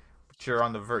cry but you're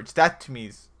on the verge. That to me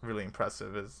is really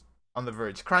impressive. Is on the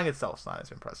verge. Crying itself's not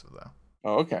as impressive though.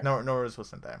 Oh, okay. Nora's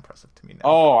wasn't that impressive to me now.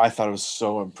 Oh, I thought it was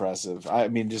so impressive. I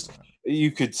mean, just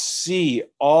you could see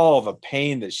all the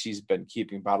pain that she's been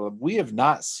keeping bottled up. We have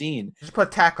not seen. Just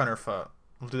put tack on her foot.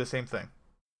 We'll do the same thing.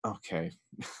 Okay.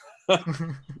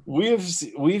 we've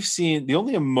seen the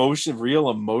only real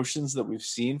emotions that we've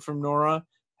seen from Nora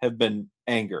have been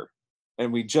anger,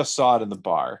 and we just saw it in the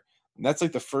bar. And that's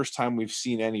like the first time we've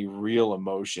seen any real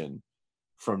emotion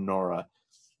from Nora.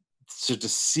 So to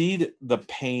see the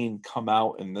pain come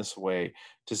out in this way,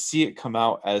 to see it come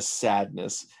out as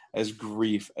sadness, as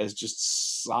grief, as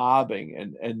just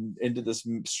sobbing and into this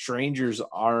stranger's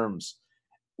arms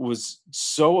was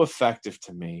so effective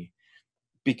to me,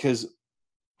 because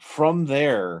from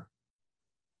there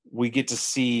we get to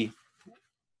see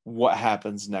what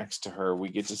happens next to her. We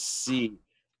get to see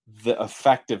the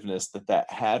effectiveness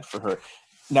that had for her.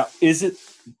 Now, is it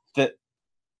that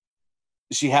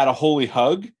she had a holy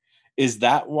hug? Is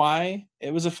that why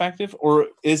it was effective? Or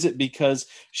is it because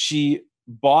she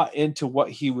bought into what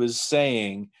he was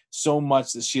saying so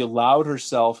much that she allowed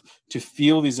herself to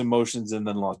feel these emotions and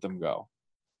then let them go?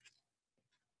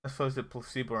 I suppose it's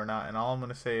placebo or not, and all I'm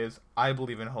gonna say is I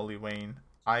believe in Holy Wayne.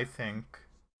 I think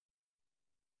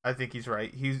he's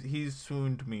right. He's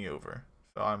swooned me over.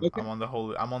 So I'm on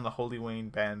the Holy Wayne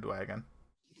bandwagon.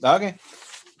 Okay.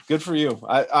 Good for you.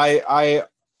 I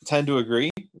tend to agree,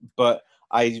 but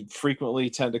I frequently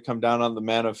tend to come down on the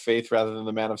man of faith rather than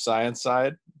the man of science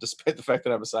side, despite the fact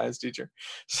that I'm a science teacher.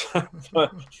 So,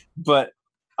 but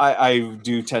I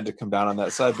do tend to come down on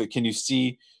that side. But can you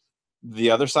see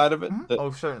the other side of it? Mm-hmm.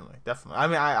 Oh, certainly, definitely. I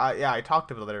mean, I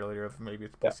talked about that earlier. Of maybe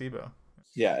it's placebo.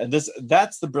 Yeah, and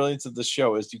that's the brilliance of the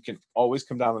show, is you can always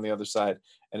come down on the other side,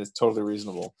 and it's totally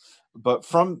reasonable. But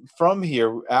from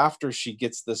here, after she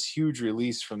gets this huge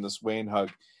release from this Wayne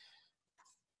hug,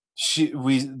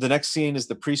 the next scene is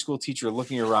the preschool teacher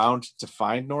looking around to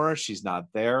find Nora. She's not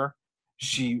there.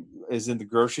 She is in the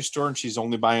grocery store and she's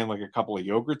only buying like a couple of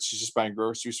yogurts. She's just buying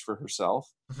groceries for herself.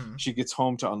 Mm-hmm. She gets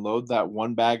home to unload that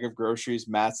one bag of groceries.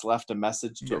 Matt's left a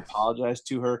message to apologize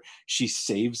to her. She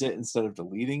saves it instead of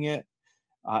deleting it.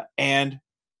 And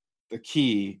the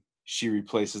key, she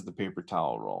replaces the paper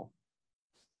towel roll.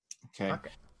 Okay.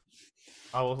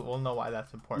 We'll know why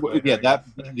that's important. Later,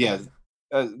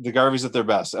 the Garveys at their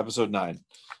best, episode 9.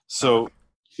 So,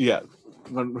 yeah,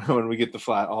 when we get the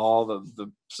flat, all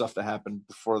the stuff that happened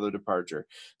before the departure.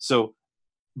 So,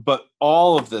 but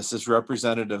all of this is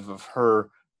representative of her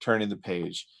turning the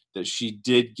page, that she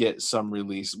did get some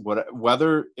release,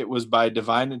 whether it was by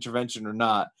divine intervention or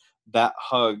not. That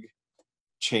hug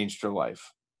changed her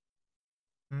life.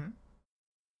 Mm-hmm.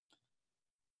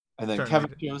 And then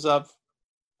Kevin shows up,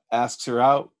 asks her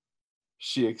out.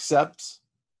 She accepts.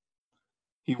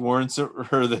 He warns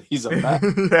her that he's a mess.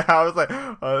 Yeah, I was like,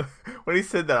 when he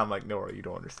said that, I'm like, Nora, you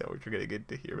don't understand what you're gonna get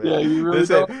to hear, man. Yeah, you really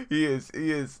don't. He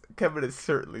is. Kevin is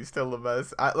certainly still a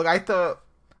mess. I thought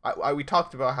we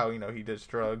talked about how he does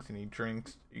drugs and he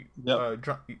drinks.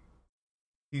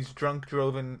 He's drunk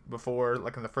driving before,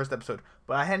 like in the first episode,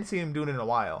 but I hadn't seen him doing it in a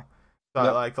while. So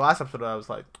like the last episode, I was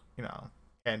like,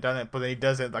 hadn't done it, but then he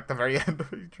does it like the very end.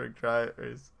 He drink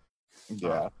drives.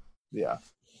 Yeah.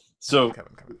 So.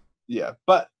 Kevin. Yeah,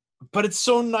 but it's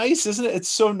so nice, isn't it? It's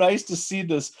so nice to see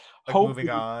this moving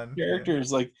on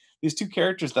characters, like these two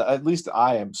characters that at least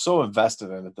I am so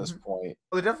invested in at this point.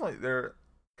 Well, they're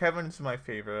Kevin's my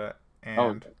favorite,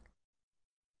 and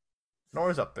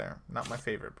Nora's up there. Not my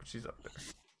favorite, but she's up there.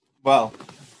 Well,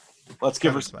 let's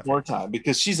give her some more time,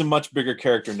 because she's a much bigger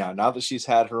character now. Now that she's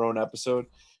had her own episode,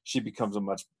 she becomes a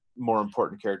much more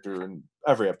important character in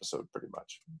every episode, pretty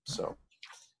much. So.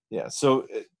 Yeah. So,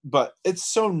 but it's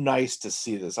so nice to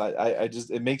see this. I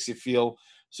just, it makes you feel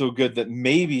so good that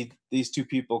maybe these two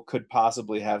people could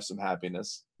possibly have some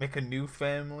happiness. Make a new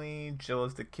family. Jill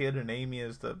is the kid and Amy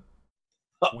is the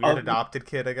weird adopted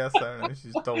kid, I guess. I don't know.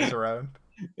 She's doles around.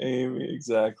 Amy,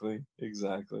 exactly.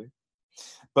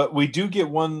 But we do get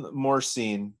one more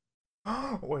scene.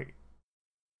 Wait.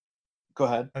 Go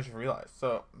ahead. I just realized.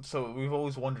 So we've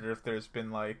always wondered if there's been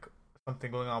like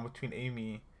something going on between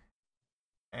Amy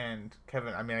and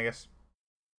Kevin. I mean, I guess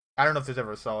I don't know if there's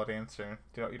ever a solid answer.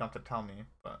 You don't have to tell me,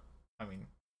 but I mean,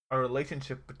 a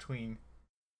relationship between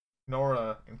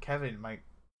Nora and Kevin might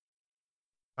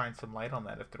shine some light on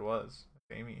that if there was.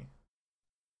 Amy.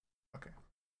 Okay.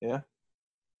 Yeah.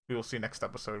 We will see next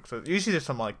episode. So usually there's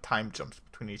some like time jumps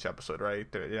between each episode, right?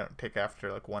 They don't take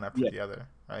after like one after the other,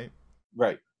 right?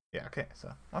 Right. Yeah. Okay.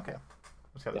 So let's see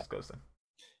how this goes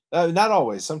then. Not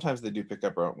always. Sometimes they do pick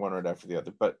up one right after the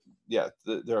other, but yeah,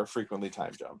 there are frequently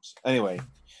time jumps. Anyway,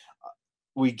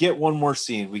 we get one more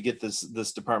scene. We get this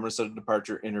Department of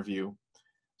Departure interview.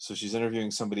 So she's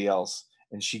interviewing somebody else,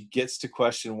 and she gets to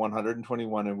question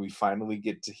 121, and we finally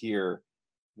get to hear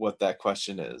what that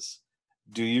question is.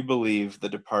 Do you believe The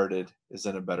Departed is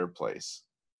in a better place?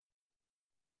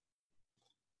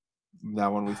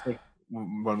 Now, when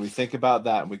we think about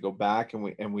that, and we go back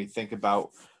and we think about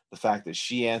the fact that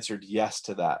she answered yes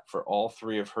to that for all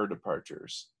three of her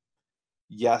departures.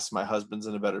 Yes, my husband's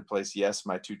in a better place. Yes,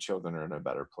 my two children are in a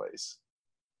better place.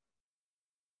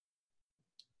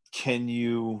 Can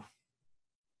you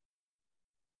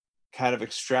kind of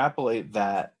extrapolate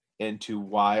that into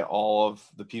why all of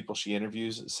the people she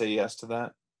interviews say yes to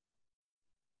that?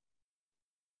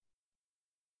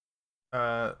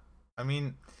 I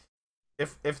mean,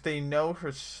 if they know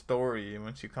her story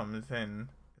when she comes in,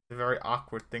 it's a very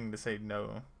awkward thing to say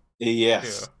no.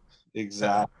 Yes, Yeah.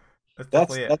 exactly. That's That's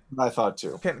definitely it. that's what I thought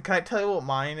too. Can I tell you what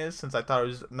mine is, since I thought it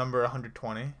was number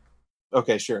 120?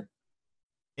 Okay, sure.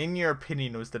 In your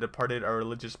opinion, was The Departed a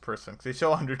religious person? Because they show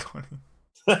 120.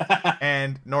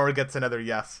 And Nora gets another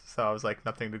yes, so I was like,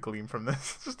 nothing to glean from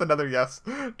this. Just another yes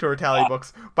to her tally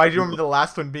books. But I do remember the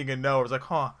last one being a no. I was like,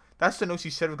 huh, that's the no she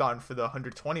should have gotten for the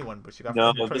 121, but she got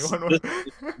No, the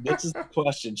 121 this is the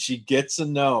question. She gets a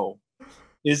no.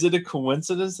 Is it a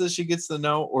coincidence that she gets the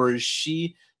no, or is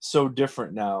she so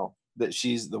different now that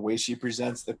she's the way she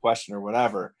presents the question or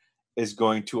whatever is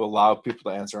going to allow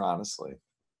people to answer honestly?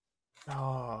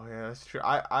 Oh yeah, that's true.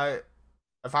 I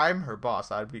if I'm her boss,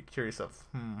 I'd be curious of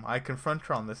I confront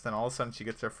her on this, then all of a sudden she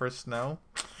gets her first no.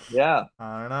 Yeah,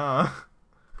 I don't know.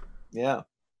 yeah.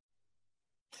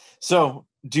 So,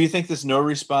 do you think this no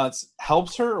response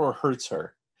helps her or hurts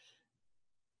her?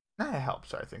 That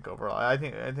helps, I think, overall. I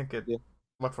think it Yeah.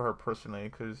 look for her personally,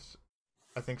 because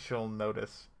I think she'll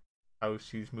notice how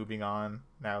she's moving on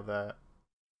now that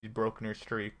she's broken her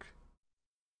streak.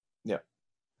 Yeah.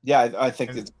 Yeah, I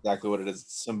think And that's exactly what it is.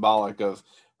 It's symbolic of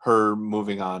her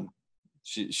moving on.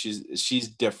 She's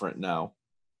different now.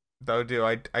 though,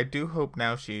 I do hope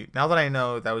now that I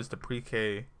know that was the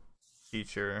pre-K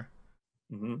teacher,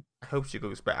 Hmm. I hope she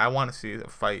goes back. I want to see the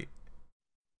fight.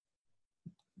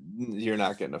 You're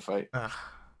not getting a fight. Ugh.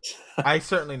 I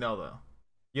certainly know though.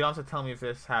 You don't have to tell me if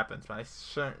this happens, but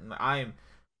I am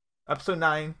episode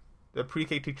 9. The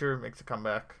pre-K teacher makes a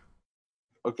comeback.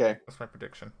 Okay. That's my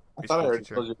prediction. I thought I Preschool already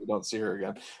teacher. told you we don't see her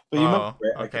again. But you might Oh, be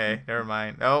right. okay. Never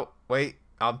mind. Oh, wait.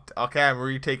 Okay. I'm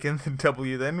retaking the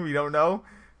W. Then we don't know.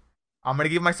 I'm gonna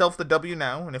give myself the W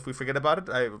now, and if we forget about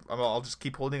it, I'll just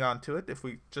keep holding on to it. If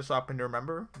we just happen to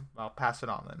remember, I'll pass it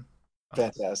on then.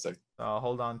 Fantastic. I'll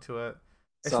hold on to it.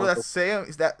 It's for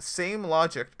Sounds that same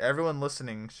logic. Everyone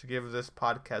listening should give this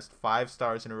podcast 5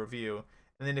 stars in a review,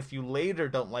 and then if you later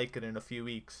don't like it in a few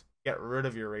weeks, get rid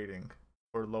of your rating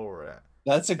or lower it.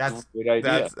 That's a great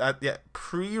idea. Yeah.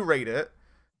 Pre-rate it,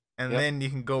 and Yep. then you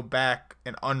can go back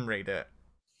and unrate it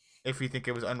if you think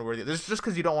it was unworthy. This is just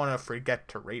because you don't want to forget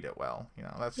to rate it well.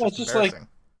 That's Well, just it's just like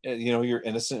embarrassing. you're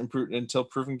innocent until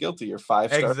proven guilty. You're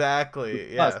 5 stars.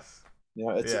 Exactly. Plus.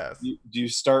 Yes. It's Yes. do you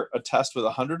start a test with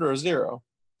 100 or a 0?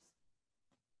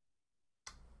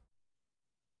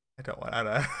 I don't want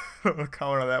to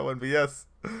comment on that one, but yes,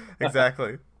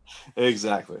 exactly.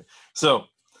 Exactly. So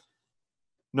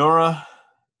Nora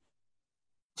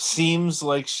seems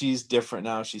like she's different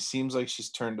now. She seems like she's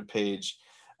turned a page.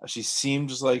 She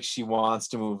seems like she wants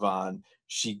to move on.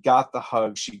 She got the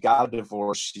hug. She got a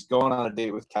divorce. She's going on a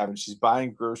date with Kevin. She's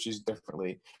buying groceries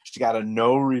differently. She got a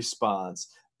no response.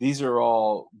 These are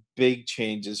all big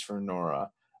changes for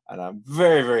Nora, and I'm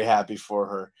very, very happy for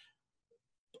her.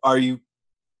 Are you?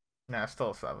 Nah,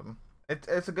 still a 7.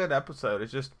 It's a good episode.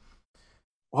 It's just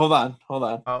Hold on.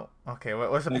 oh, okay.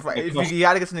 What's the My you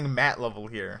gotta get something Matt level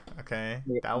here? Okay,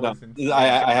 that No, was insane.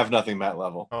 I have nothing Matt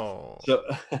level. Oh,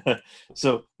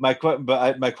 So my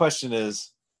question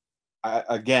is,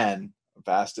 again,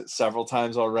 I've asked it several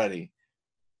times already.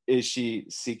 Is she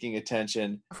seeking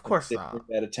attention? of course seeking not.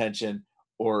 that attention,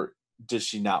 or does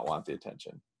she not want the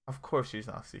attention? Of course she's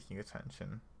not seeking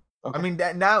attention. Okay. I mean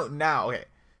that now okay.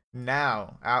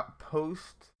 Now out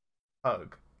post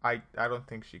hug, I don't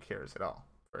think she cares at all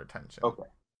for attention. Okay.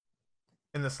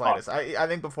 In the slightest. I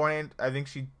think beforehand I think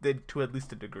she did to at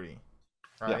least a degree.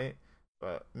 Right? Yeah.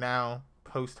 But now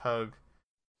post hug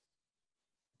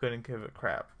couldn't give a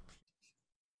crap.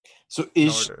 So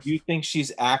do you think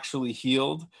she's actually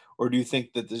healed, or do you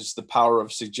think that there's the power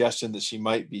of suggestion that she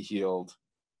might be healed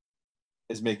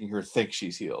is making her think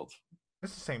she's healed?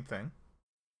 It's the same thing.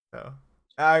 So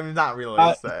I'm not really.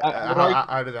 How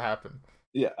did it happen?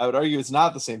 Yeah, I would argue it's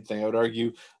not the same thing. I would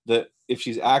argue that if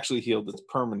she's actually healed, it's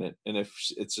permanent, and if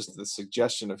it's just the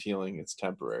suggestion of healing, it's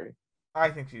temporary. I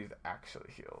think she's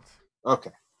actually healed.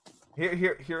 Okay.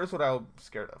 Here's what I'm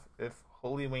scared of. If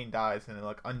Holy Wayne dies and it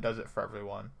like undoes it for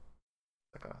everyone,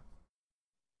 like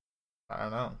I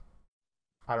don't know.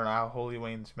 I don't know how Holy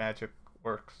Wayne's magic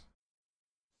works.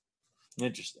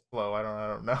 Interesting. Flow. I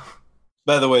don't know.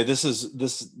 By the way,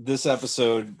 this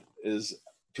episode is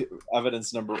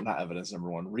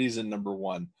reason number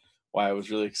one why I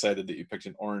was really excited that you picked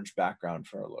an orange background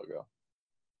for our logo.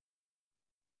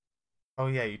 Oh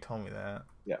yeah, you told me that.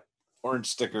 Yeah, orange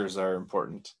stickers are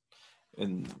important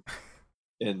in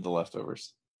the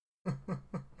leftovers.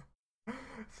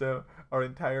 So our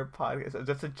entire podcast,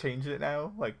 just to change it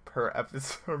now, like per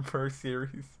episode, per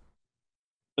series.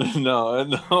 No,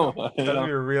 That'd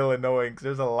be real annoying because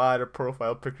there's a lot of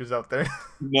profile pictures out there.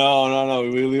 No.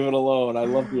 We leave it alone. I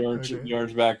love the orange, Okay. the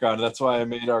orange background. That's why I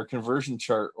made our conversion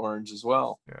chart orange as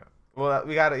well. Yeah. Well,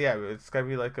 we got it. Yeah, it's gotta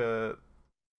be like a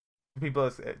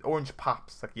people. Orange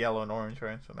pops like yellow and orange,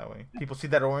 right? So that way people see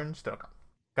that orange, they're like,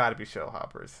 gotta be show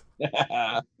hoppers.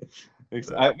 I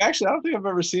don't think I've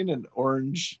ever seen an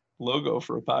orange logo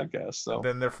for a podcast. So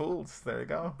Then they're fools. There you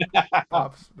go.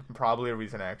 Pops. Probably a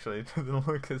reason actually. It doesn't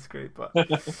look as great, but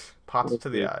pops to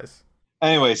the eyes.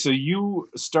 Anyway, so you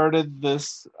started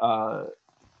this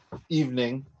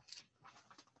evening.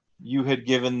 You had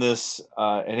given this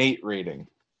an 8 rating.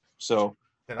 So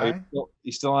Did are I?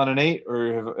 you still on an 8,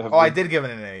 or have Oh, I did give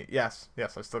it an 8. Yes,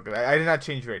 I still give it. I did not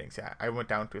change ratings. Yeah, I went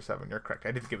down to a 7. You're correct.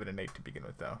 I did give it an 8 to begin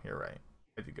with, though. You're right.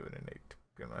 I did give it an 8 to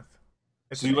begin with.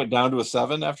 So you went down to a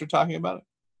 7 after talking about it?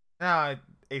 No,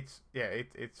 it's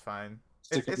fine.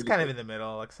 It's kind of in the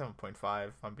middle, like 7.5.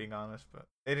 If I'm being honest, but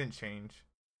it didn't change.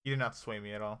 You did not sway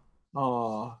me at all.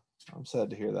 Oh, I'm sad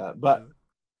to hear that.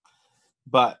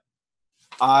 But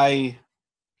I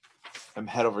am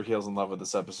head over heels in love with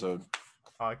this episode.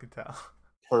 Oh, I could tell.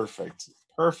 Perfect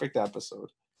episode.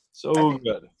 So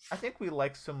good. I think we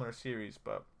like similar series,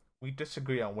 but we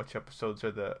disagree on which episodes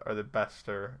are the best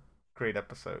or great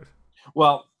episode.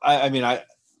 Well, I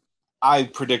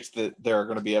predict that there are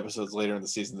going to be episodes later in the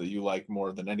season that you like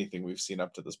more than anything we've seen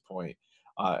up to this point.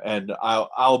 And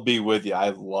I'll be with you. I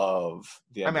love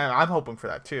the end. I mean, I'm hoping for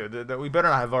that too. That we better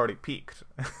not have already peaked.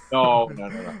 No.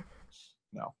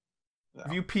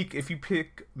 If you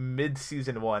pick mid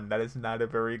season 1, that is not a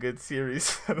very good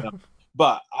series. No.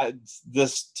 But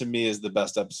this to me is the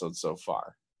best episode so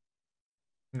far.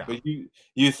 No. But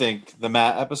you think the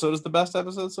Matt episode is the best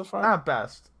episode so far? Not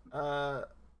best.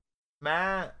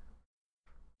 Matt.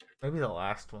 Maybe the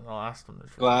last one. The last one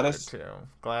was really Gladys good too.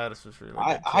 Gladys was really good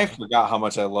too. I forgot how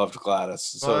much I loved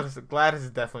Gladys. Gladys is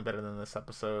definitely better than this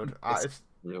episode. It's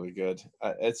really good.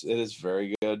 It is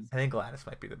very good. I think Gladys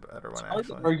might be the better one. It's hard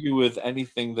to argue with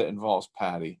anything that involves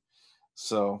Patty.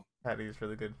 So Patty is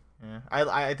really good. Yeah,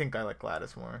 I think I like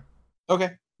Gladys more.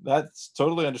 Okay, that's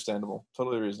totally understandable.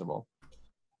 Totally reasonable.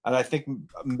 And I think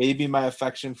maybe my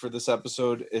affection for this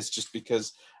episode is just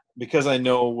because I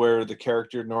know where the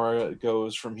character Nora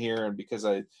goes from here, and because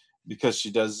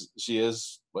she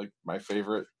is like my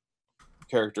favorite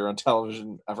character on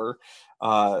television ever,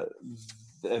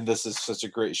 and this is such a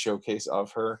great showcase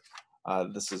of her.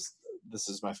 This is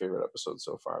my favorite episode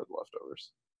so far, The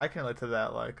Leftovers. I can relate to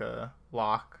that, like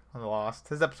Locke on the Lost.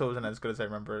 His episode wasn't as good as I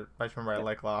remember. I just remember I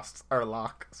like Lost or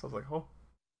Locke, so I was like, oh,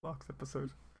 Locke's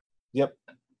episode. Yep.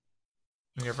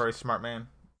 And you're a very smart man.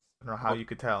 I don't know how you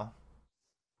could tell.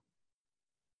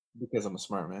 Because I'm a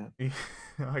smart man.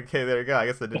 Okay, there you go. I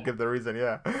guess I did give the reason.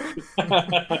 Yeah,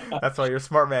 that's why you're a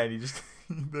smart man. You just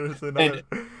there's another.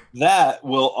 And that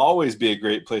will always be a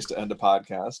great place to end a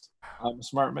podcast. I'm a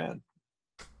smart man.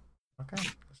 Okay,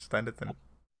 let's end it then.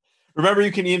 Remember,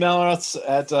 you can email us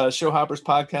at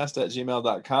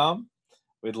showhopperspodcast@gmail.com.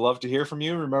 We'd love to hear from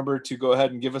you. Remember to go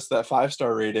ahead and give us that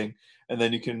 5-star rating, and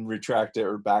then you can retract it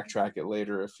or backtrack it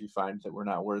later if you find that we're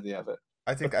not worthy of it.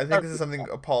 I think this is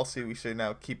a policy we should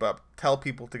now keep up. Tell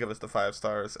people to give us the 5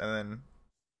 stars, and then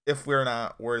if we're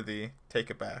not worthy, take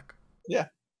it back. Yeah,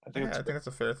 I think that's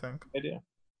a fair thing. Idea.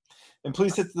 And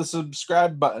please hit the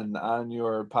subscribe button on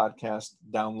your podcast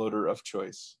downloader of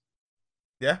choice.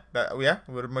 Yeah,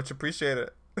 would much appreciate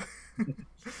it.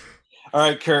 All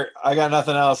right, Kurt, I got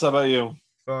nothing else. How about you?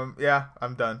 Yeah,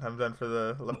 I'm done. I'm done for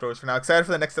the Leftovers for now. Excited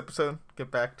for the next episode.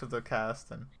 Get back to the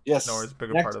cast and Nora's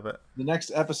bigger part of it. The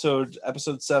next episode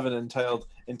 7,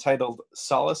 entitled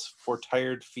 "Solace for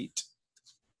Tired Feet."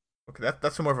 Okay,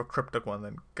 that's more of a cryptic one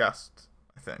than Gust.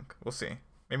 I think we'll see.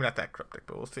 Maybe not that cryptic,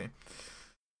 but we'll see.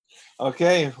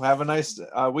 Okay, have a nice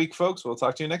week, folks. We'll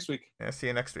talk to you next week. Yeah, see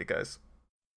you next week, guys.